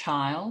own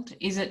child?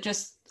 Is it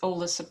just all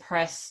the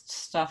suppressed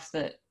stuff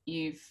that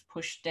you've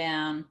pushed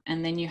down,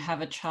 and then you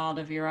have a child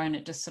of your own,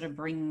 it just sort of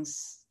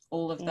brings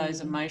all of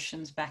those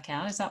emotions back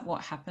out? Is that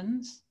what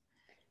happens?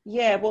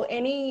 Yeah, well,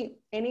 any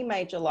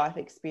major life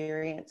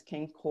experience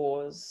can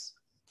cause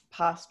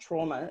past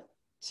trauma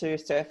to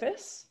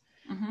surface.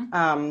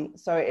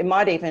 So it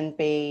might even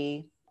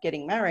be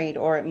getting married,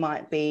 or it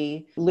might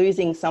be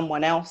losing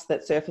someone else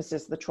that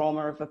surfaces the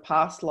trauma of a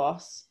past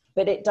loss.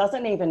 But it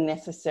doesn't even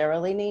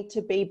necessarily need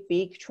to be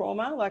big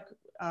trauma. Like,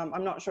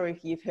 I'm not sure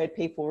if you've heard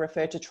people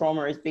refer to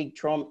trauma as big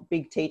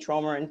T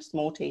trauma and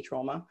small t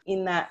trauma,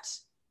 in that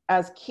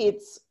as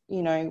kids,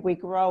 you know, we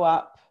grow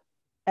up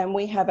and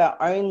we have our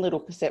own little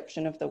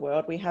perception of the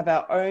world. We have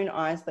our own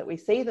eyes that we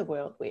see the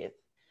world with.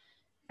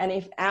 And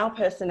if our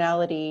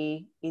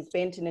personality is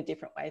bent in a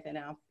different way than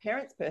our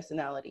parents'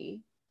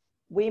 personality,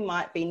 we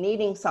might be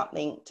needing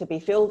something to be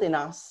filled in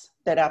us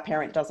that our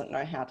parent doesn't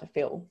know how to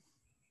fill.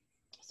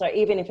 So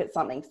even if it's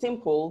something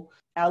simple,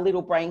 our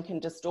little brain can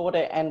distort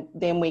it, and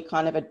then we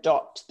kind of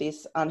adopt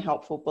this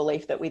unhelpful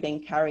belief that we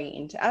then carry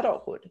into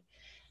adulthood.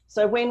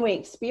 So when we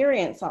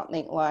experience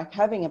something like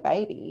having a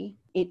baby,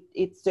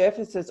 it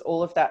surfaces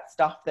all of that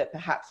stuff that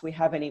perhaps we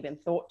haven't even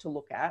thought to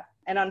look at.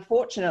 And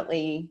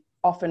unfortunately,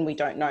 often we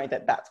don't know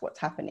that that's what's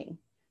happening,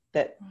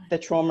 that the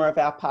trauma of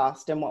our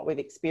past and what we've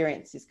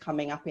experienced is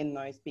coming up in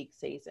those big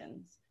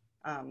seasons,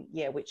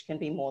 which can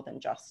be more than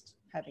just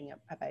having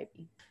a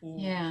baby.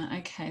 Yeah,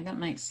 okay, that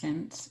makes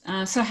sense.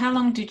 So how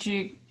long did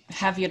you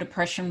have your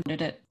depression?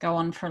 Did it go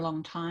on for a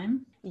long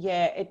time?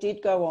 Yeah, it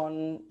did go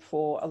on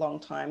for a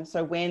long time.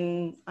 So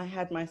when I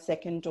had my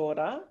second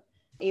daughter,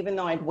 even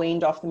though I'd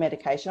weaned off the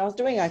medication, I was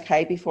doing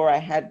okay before I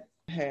had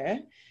her.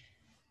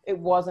 It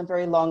wasn't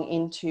very long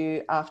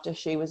into after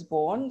she was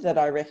born that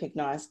I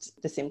recognised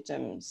the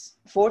symptoms.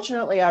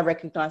 Fortunately, I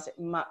recognised it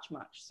much,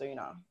 much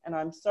sooner. And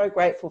I'm so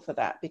grateful for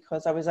that,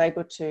 because I was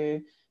able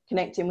to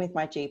connect in with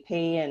my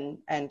GP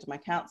and my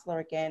counsellor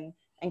again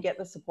and get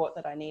the support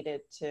that I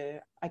needed to,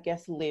 I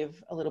guess,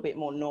 live a little bit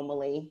more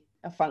normally,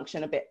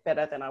 function a bit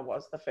better than I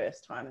was the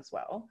first time as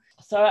well.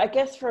 So I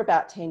guess for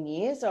about 10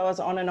 years, I was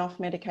on and off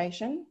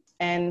medication,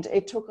 and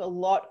it took a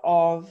lot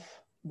of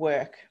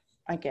work,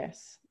 I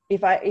guess.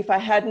 If I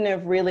hadn't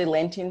have really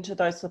lent into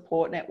those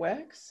support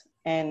networks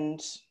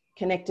and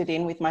connected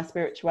in with my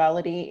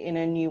spirituality in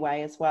a new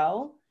way as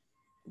well,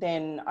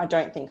 then I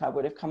don't think I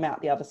would have come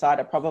out the other side.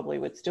 I probably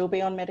would still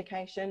be on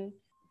medication.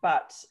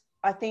 But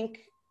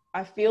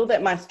I feel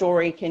that my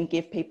story can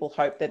give people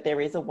hope that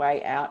there is a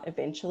way out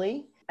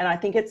eventually. And I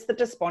think it's the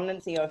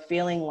despondency of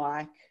feeling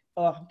like,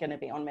 oh, I'm going to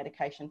be on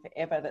medication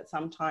forever, that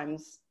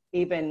sometimes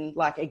even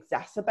like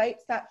exacerbates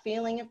that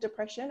feeling of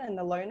depression and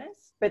the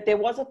lowness. But there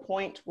was a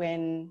point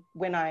when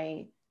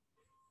I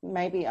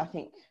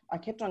think I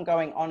kept on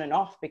going on and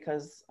off,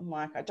 because I'm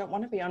like, I don't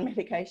want to be on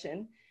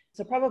medication.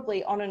 So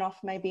probably on and off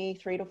maybe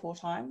 3 to 4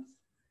 times.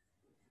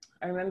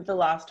 I remember the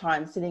last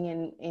time sitting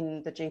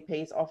in the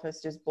GP's office,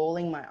 just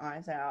bawling my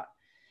eyes out,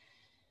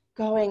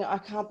 going, I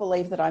can't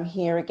believe that I'm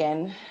here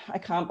again. I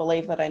can't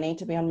believe that I need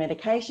to be on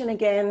medication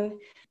again.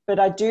 But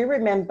I do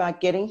remember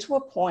getting to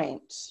a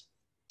point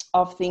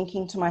of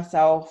thinking to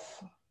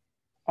myself,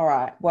 all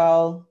right,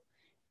 well,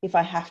 if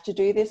I have to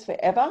do this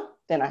forever,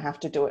 then I have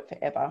to do it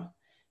forever.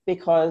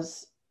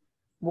 Because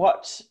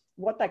what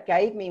that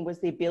gave me was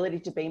the ability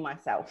to be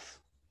myself.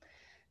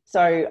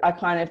 So I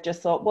kind of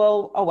just thought,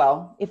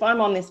 well, if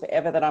I'm on this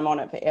forever, then I'm on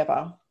it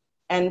forever.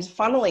 And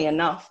funnily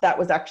enough, that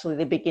was actually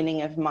the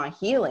beginning of my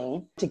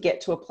healing, to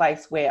get to a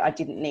place where I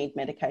didn't need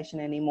medication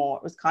anymore.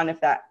 It was kind of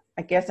that,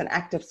 I guess, an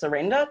act of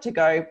surrender to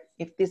go,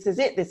 if this is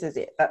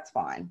it, that's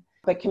fine.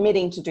 But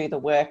committing to do the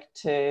work,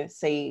 to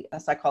see a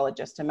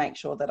psychologist, to make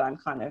sure that I'm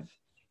kind of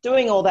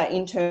doing all that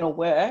internal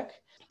work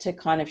to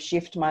kind of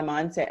shift my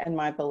mindset and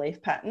my belief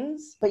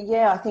patterns. But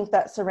yeah, I think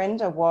that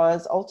surrender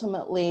was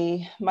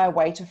ultimately my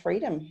way to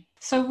freedom.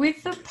 So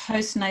with the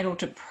postnatal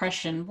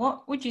depression,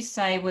 what would you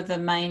say were the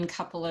main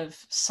couple of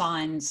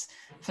signs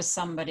for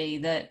somebody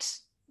that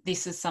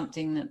this is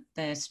something that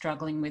they're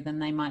struggling with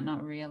and they might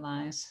not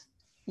realise?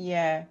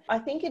 Yeah, I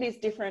think it is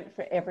different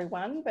for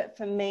everyone, but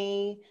for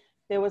me,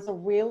 there was a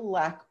real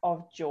lack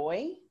of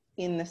joy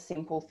in the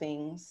simple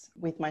things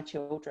with my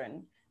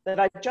children, that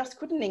I just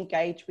couldn't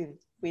engage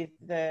with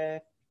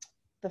the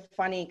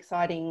funny,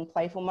 exciting,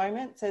 playful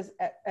moments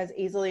as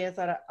easily as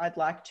I'd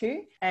like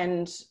to.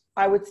 And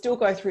I would still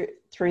go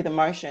through the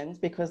motions,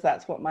 because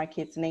that's what my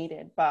kids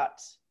needed,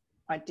 but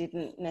I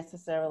didn't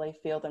necessarily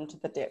feel them to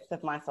the depth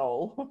of my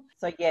soul.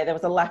 So yeah, there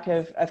was a lack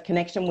of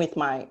connection with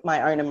my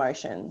own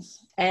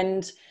emotions.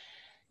 And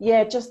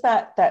yeah, just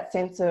that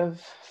sense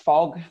of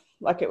fog,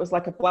 like it was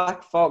like a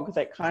black fog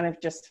that kind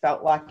of just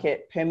felt like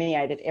it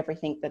permeated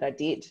everything that I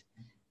did.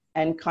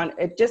 And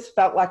it just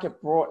felt like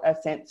it brought a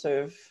sense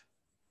of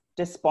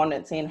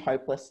despondency and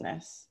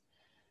hopelessness.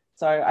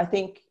 So I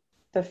think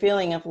the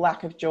feeling of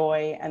lack of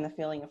joy and the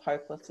feeling of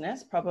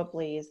hopelessness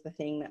probably is the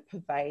thing that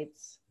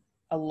pervades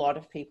a lot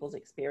of people's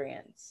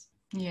experience.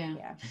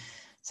 Yeah.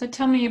 So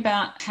tell me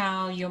about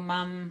how your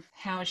mum,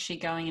 how is she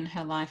going in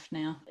her life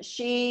now?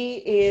 She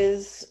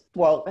is,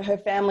 well, her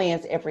family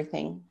is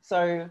everything.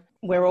 So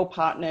we're all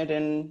partnered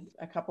and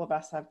a couple of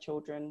us have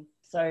children.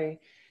 So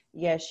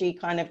yeah, she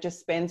kind of just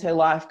spends her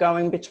life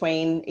going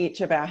between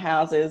each of our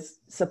houses,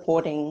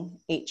 supporting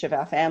each of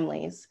our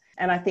families.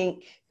 And I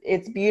think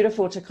it's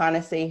beautiful to kind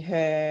of see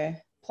her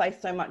place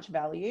so much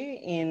value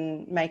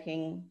in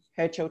making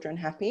her children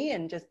happy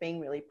and just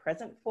being really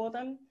present for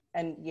them.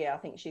 And yeah, I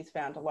think she's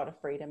found a lot of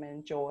freedom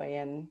and joy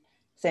and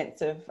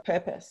sense of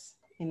purpose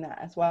in that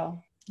as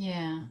well.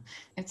 Yeah,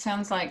 it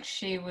sounds like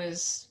she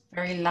was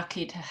very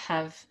lucky to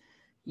have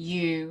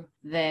you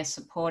there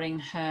supporting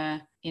her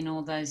in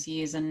all those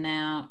years, and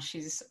now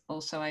she's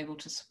also able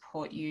to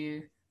support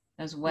you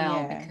as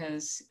well,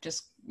 because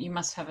just you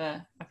must have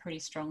a pretty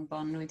strong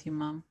bond with your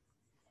mum.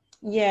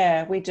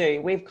 Yeah, we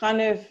do. We've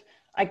kind of,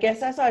 I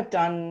guess as I've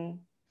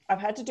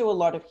had to do a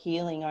lot of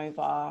healing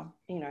over,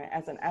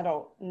 as an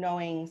adult,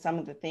 knowing some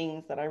of the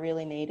things that I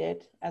really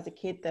needed as a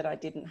kid that I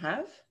didn't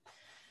have.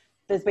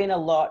 There's been a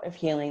lot of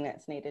healing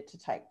that's needed to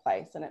take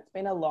place, and it's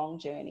been a long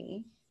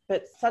journey,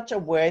 but such a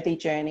worthy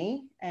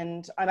journey.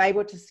 And I'm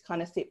able to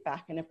kind of sit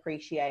back and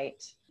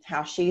appreciate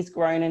how she's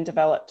grown and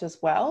developed as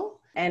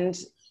well. And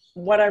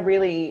what I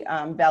really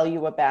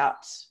value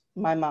about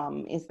my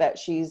mum is that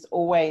she's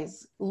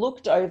always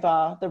looked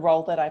over the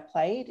role that I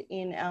played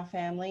in our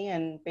family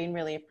and been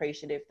really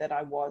appreciative that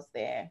I was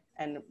there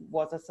and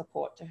was a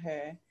support to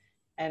her.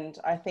 And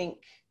I think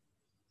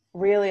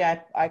really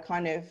I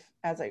kind of,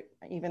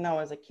 even though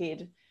as a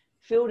kid,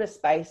 filled a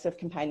space of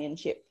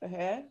companionship for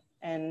her.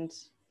 And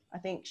I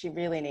think she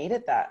really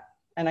needed that.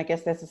 And I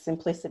guess there's a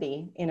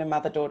simplicity in a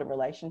mother-daughter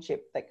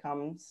relationship that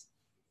comes,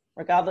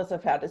 regardless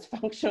of how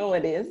dysfunctional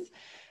it is,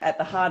 at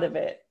the heart of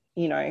it,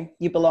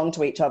 you belong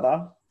to each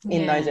other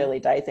in those early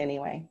days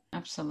anyway.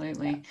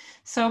 Absolutely. Yeah.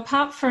 So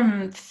apart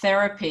from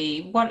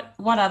therapy, what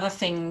other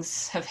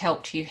things have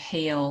helped you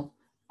heal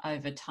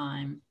over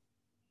time?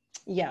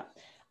 Yeah.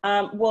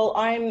 Well,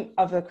 I'm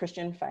of a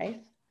Christian faith.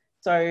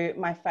 So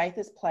my faith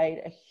has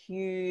played a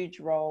huge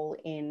role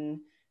in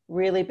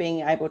really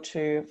being able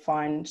to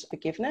find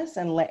forgiveness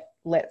and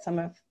let some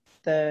of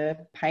the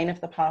pain of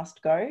the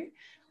past go.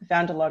 I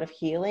found a lot of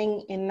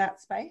healing in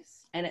that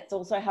space. And it's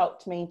also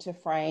helped me to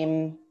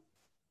frame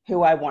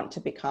who I want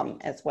to become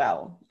as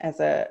well as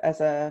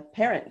a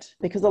parent.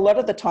 Because a lot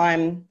of the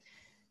time,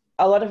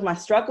 a lot of my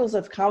struggles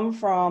have come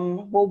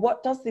from, well,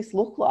 what does this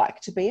look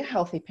like to be a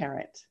healthy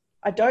parent?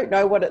 I don't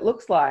know what it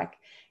looks like.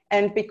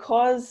 And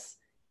because,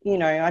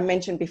 I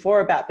mentioned before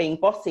about being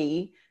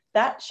bossy,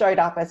 that showed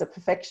up as a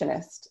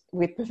perfectionist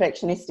with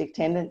perfectionistic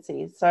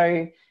tendencies.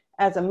 So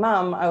as a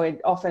mum, I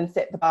would often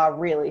set the bar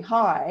really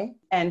high,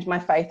 and my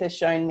faith has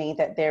shown me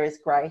that there is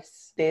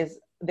grace.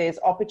 There's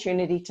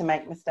opportunity to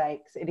make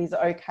mistakes. It is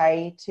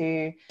okay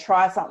to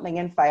try something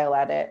and fail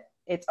at it.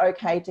 It's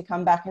okay to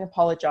come back and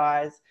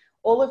apologize.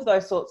 All of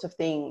those sorts of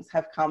things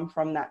have come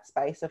from that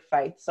space of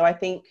faith. So I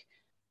think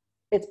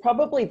it's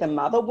probably the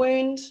mother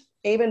wound,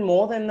 even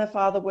more than the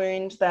father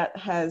wound, that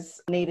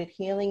has needed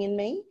healing in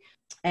me.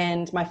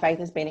 And my faith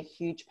has been a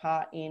huge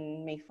part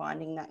in me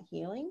finding that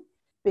healing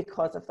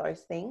because of those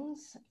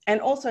things.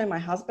 And also my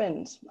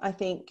husband, I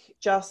think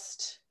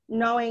just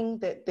knowing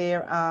that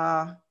there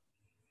are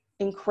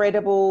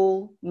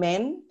incredible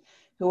men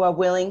who are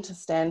willing to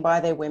stand by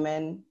their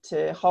women,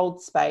 to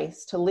hold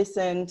space, to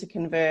listen, to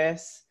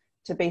converse,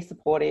 to be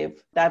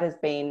supportive, that has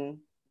been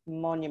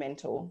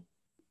monumental.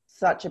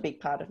 Such a big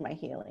part of my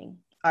healing.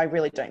 I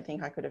really don't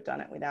think I could have done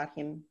it without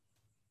him.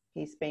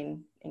 He's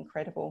been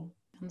incredible.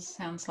 It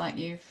sounds like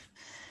you've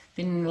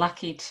been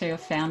lucky to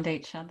have found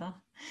each other.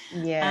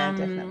 Yeah,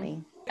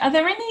 definitely. Are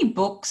there any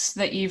books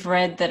that you've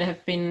read that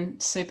have been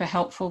super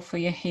helpful for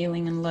your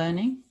healing and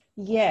learning?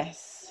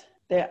 Yes,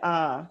 there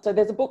are. So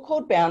there's a book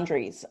called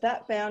Boundaries.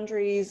 That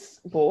Boundaries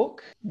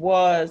book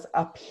was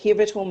a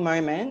pivotal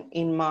moment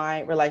in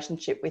my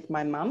relationship with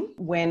my mum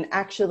when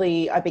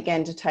actually I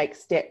began to take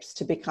steps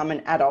to become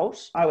an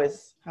adult. How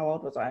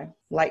old was I?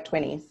 Late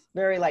 20s,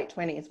 very late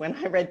 20s when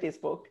I read this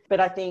book. But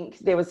I think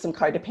there was some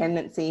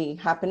codependency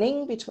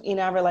happening in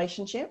our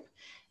relationship.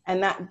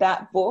 And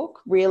that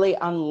book really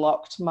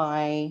unlocked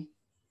my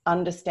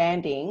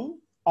understanding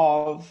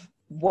of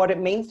what it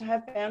means to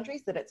have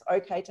boundaries, that it's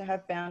okay to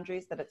have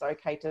boundaries, that it's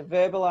okay to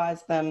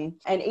verbalize them,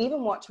 and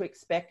even what to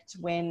expect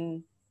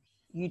when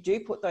you do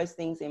put those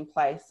things in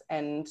place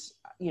and,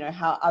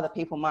 how other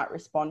people might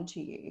respond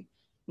to you.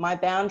 My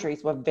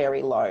boundaries were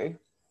very low.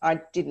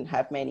 I didn't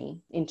have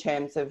many in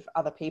terms of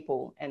other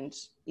people and,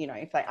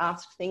 if they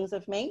asked things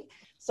of me.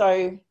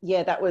 So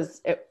yeah, that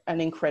was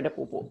an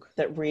incredible book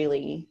that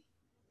really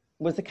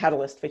was a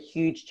catalyst for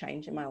huge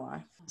change in my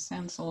life.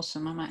 Sounds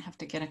awesome. I might have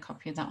to get a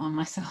copy of that one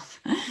myself.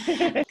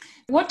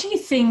 What do you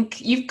think,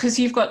 because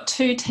you've got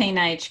 2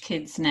 teenage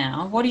kids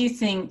now, what do you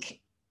think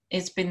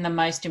has been the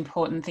most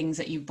important things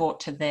that you brought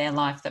to their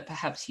life that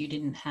perhaps you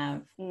didn't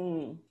have?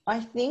 I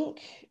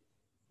think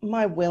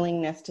my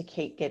willingness to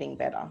keep getting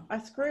better. I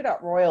screwed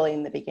up royally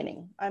in the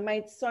beginning. I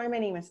made so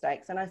many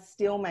mistakes and I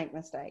still make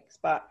mistakes,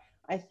 but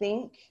I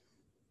think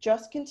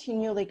just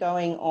continually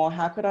going,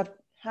 how could I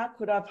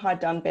have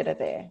done better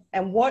there?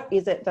 And what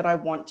is it that I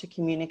want to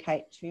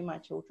communicate to my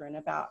children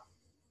about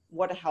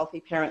what a healthy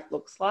parent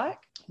looks like?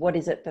 What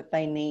is it that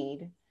they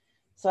need?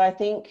 So I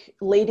think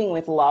leading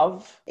with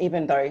love,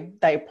 even though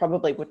they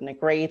probably wouldn't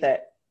agree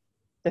that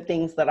the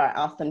things that I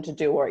ask them to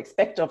do or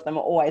expect of them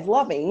are always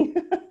loving,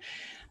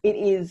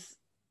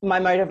 my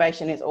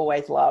motivation is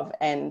always love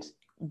and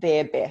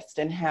their best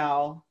and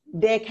how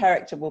their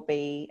character will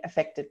be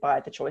affected by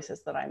the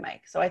choices that I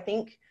make. So I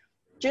think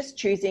just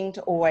choosing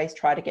to always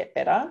try to get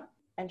better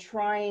and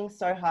trying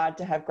so hard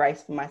to have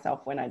grace for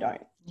myself when I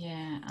don't.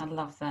 Yeah, I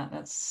love that.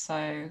 That's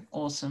so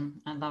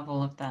awesome. I love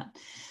all of that.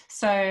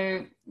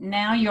 So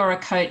now you're a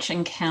coach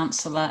and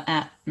counsellor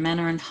at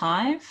Manor and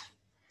Hive.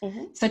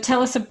 Mm-hmm. So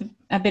tell us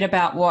a bit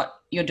about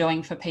what you're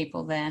doing for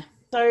people there.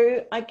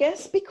 So I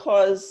guess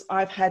because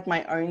I've had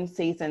my own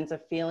seasons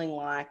of feeling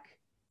like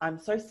I'm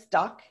so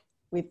stuck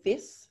with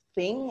this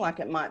thing, like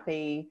it might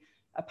be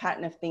a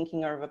pattern of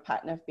thinking or of a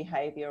pattern of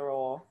behaviour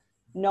or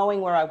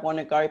knowing where I want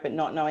to go but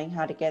not knowing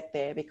how to get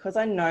there. Because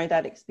I know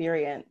that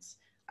experience,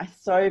 I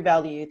so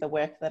value the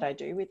work that I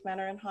do with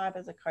Manor and Hive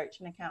as a coach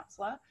and a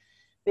counsellor,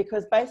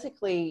 because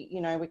basically,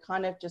 we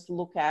kind of just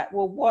look at,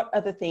 what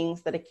are the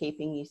things that are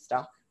keeping you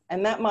stuck?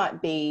 And that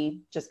might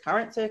be just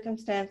current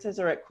circumstances,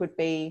 or it could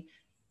be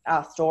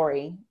our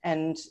story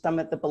and some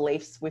of the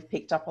beliefs we've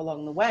picked up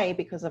along the way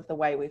because of the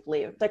way we've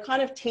lived. So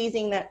kind of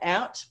teasing that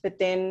out, but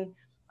then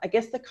I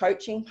guess the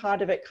coaching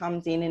part of it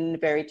comes in a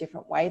very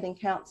different way than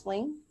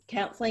counselling.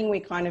 Counselling, we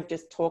kind of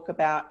just talk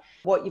about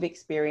what you've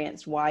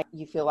experienced, why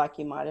you feel like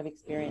you might have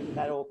experienced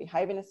that or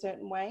behave in a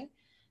certain way.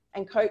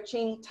 And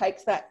coaching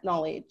takes that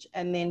knowledge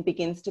and then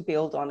begins to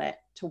build on it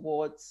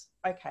towards,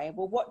 okay,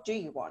 what do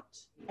you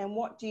want? And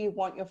what do you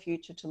want your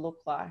future to look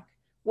like?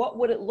 What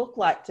would it look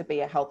like to be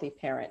a healthy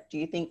parent? Do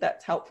you think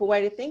that's a helpful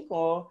way to think,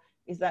 or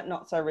is that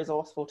not so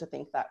resourceful to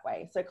think that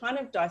way? So kind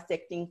of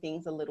dissecting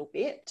things a little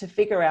bit to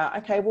figure out,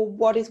 okay,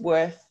 what is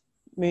worth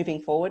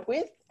moving forward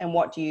with and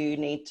what do you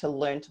need to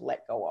learn to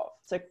let go of?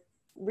 So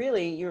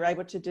really you're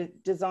able to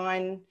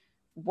design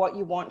what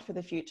you want for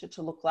the future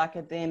to look like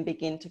and then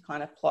begin to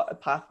kind of plot a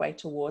pathway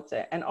towards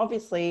it. And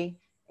obviously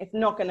it's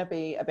not going to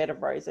be a bed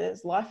of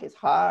roses. Life is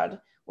hard.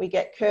 We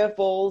get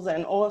curveballs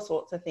and all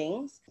sorts of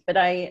things. But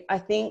I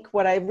think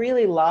what I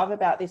really love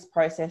about this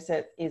process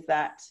is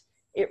that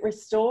it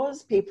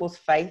restores people's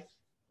faith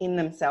in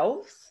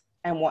themselves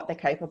and what they're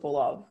capable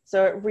of.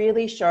 So it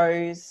really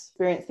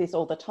experience this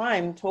all the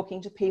time,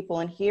 talking to people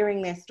and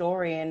hearing their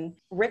story and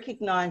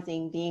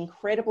recognizing the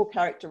incredible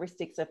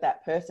characteristics of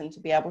that person to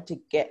be able to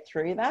get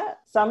through that.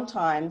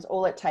 Sometimes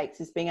all it takes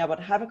is being able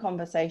to have a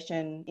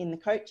conversation in the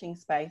coaching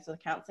space or the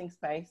counseling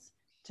space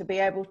to be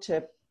able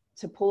to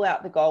pull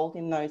out the gold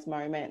in those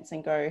moments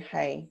and go,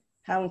 hey,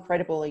 how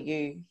incredible are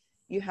you?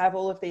 You have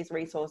all of these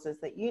resources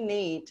that you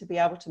need to be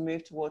able to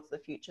move towards the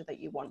future that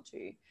you want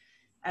to.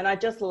 And I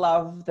just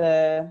love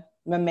the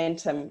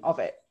momentum of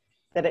it,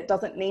 that it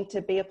doesn't need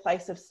to be a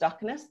place of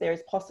stuckness. There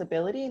is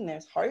possibility and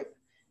there's hope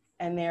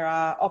and there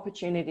are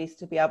opportunities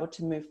to be able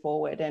to move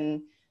forward.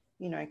 And,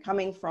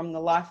 coming from the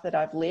life that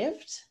I've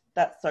lived,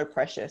 that's so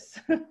precious.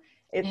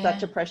 It's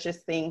such a precious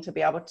thing to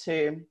be able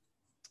to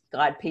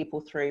guide people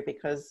through,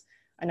 because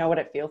I know what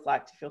it feels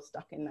like to feel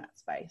stuck in that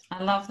space.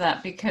 I love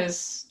that,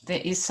 because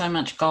there is so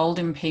much gold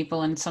in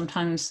people and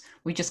sometimes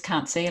we just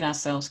can't see it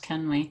ourselves,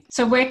 can we?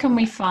 So where can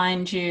we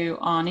find you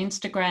on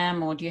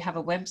Instagram, or do you have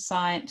a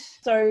website?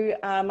 So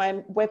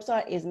my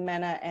website is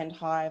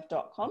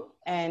manorandhive.com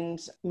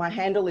and my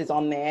handle is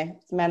on there.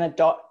 It's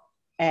manor.and.hive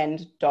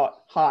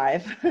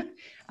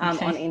on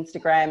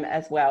Instagram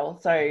as well.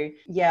 So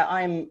yeah,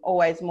 I'm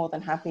always more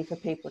than happy for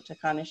people to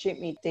kind of shoot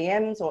me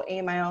DMs or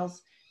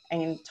emails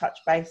and touch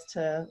base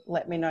to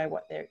let me know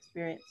what they're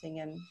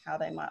experiencing and how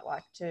they might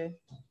like to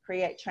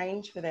create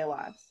change for their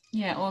lives.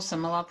 Yeah,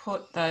 awesome. Well, I'll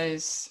put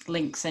those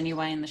links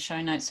anyway in the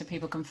show notes so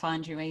people can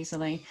find you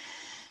easily.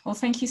 Well,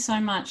 thank you so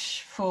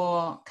much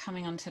for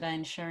coming on today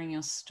and sharing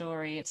your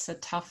story. It's a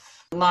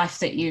tough life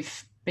that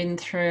you've been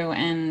through,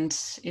 and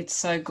it's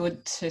so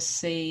good to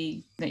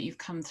see that you've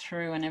come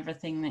through and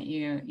everything that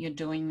you're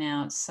doing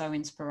now. It's so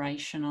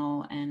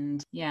inspirational,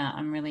 and yeah,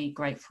 I'm really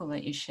grateful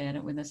that you shared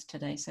it with us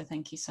today. So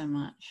thank you so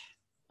much.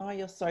 Oh,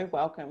 you're so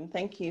welcome.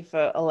 Thank you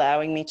for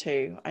allowing me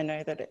to. I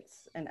know that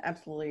it's an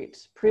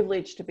absolute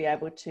privilege to be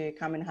able to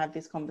come and have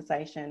this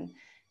conversation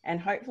and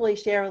hopefully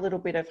share a little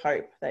bit of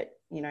hope that,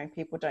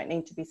 people don't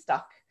need to be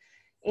stuck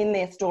in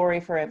their story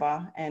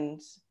forever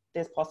and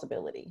there's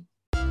possibility.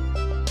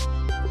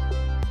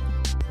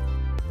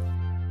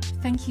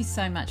 Thank you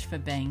so much for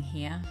being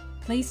here.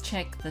 Please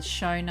check the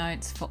show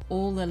notes for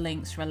all the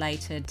links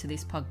related to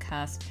this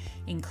podcast,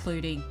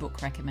 including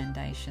book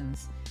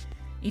recommendations.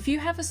 If you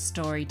have a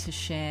story to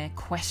share,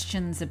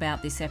 questions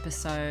about this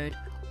episode,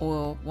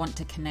 or want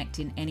to connect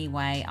in any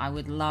way, I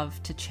would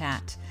love to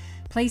chat.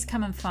 Please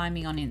come and find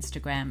me on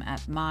Instagram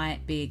at My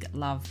Big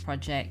Love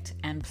Project,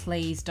 and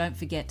please don't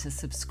forget to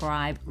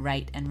subscribe,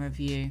 rate and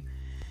review.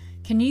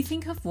 Can you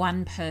think of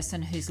one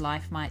person whose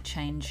life might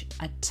change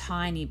a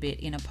tiny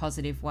bit in a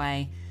positive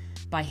way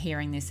by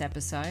hearing this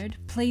episode?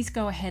 Please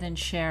go ahead and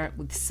share it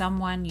with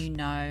someone you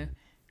know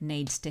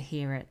needs to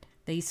hear it.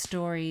 These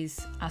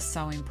stories are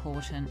so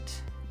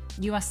important.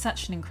 You are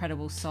such an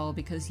incredible soul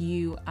because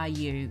you are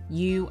you.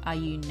 You are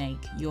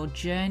unique. Your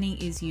journey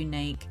is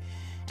unique,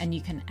 and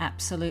you can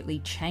absolutely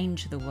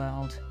change the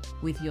world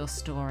with your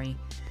story.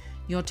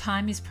 Your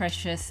time is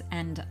precious,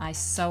 and I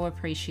so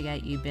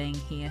appreciate you being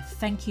here.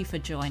 Thank you for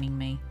joining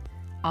me.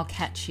 I'll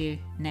catch you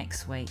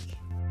next week.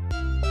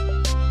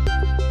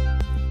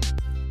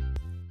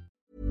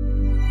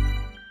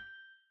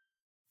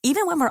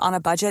 Even when we're on a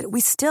budget,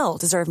 we still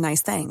deserve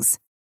nice things.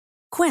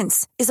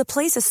 Quince is a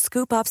place to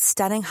scoop up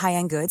stunning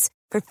high-end goods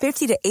for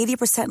 50 to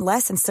 80%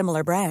 less than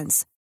similar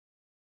brands.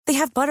 They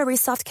have buttery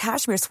soft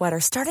cashmere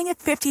sweaters starting at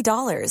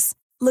 $50,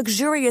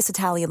 luxurious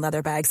Italian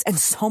leather bags, and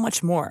so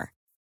much more.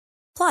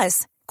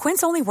 Plus,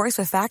 Quince only works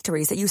with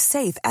factories that use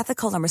safe,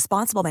 ethical, and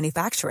responsible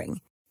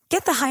manufacturing.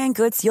 Get the high-end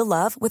goods you'll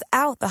love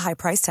without the high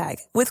price tag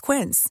with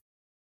Quince.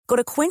 Go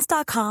to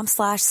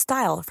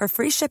quince.com/style for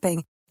free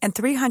shipping and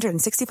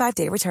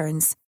 365-day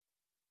returns.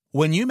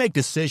 When you make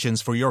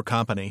decisions for your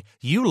company,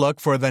 you look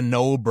for the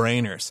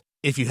no-brainers.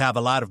 If you have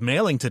a lot of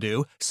mailing to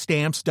do,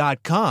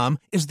 Stamps.com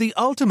is the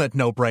ultimate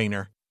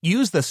no-brainer.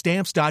 Use the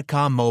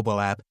Stamps.com mobile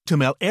app to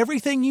mail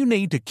everything you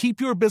need to keep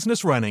your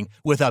business running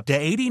with up to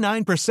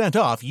 89%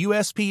 off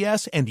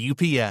USPS and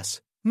UPS.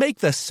 Make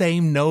the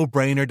same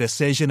no-brainer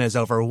decision as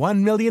over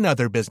 1 million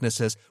other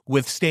businesses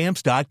with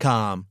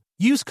Stamps.com.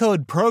 Use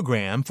code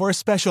PROGRAM for a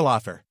special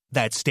offer.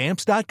 That's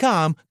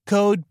Stamps.com,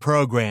 code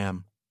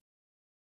PROGRAM.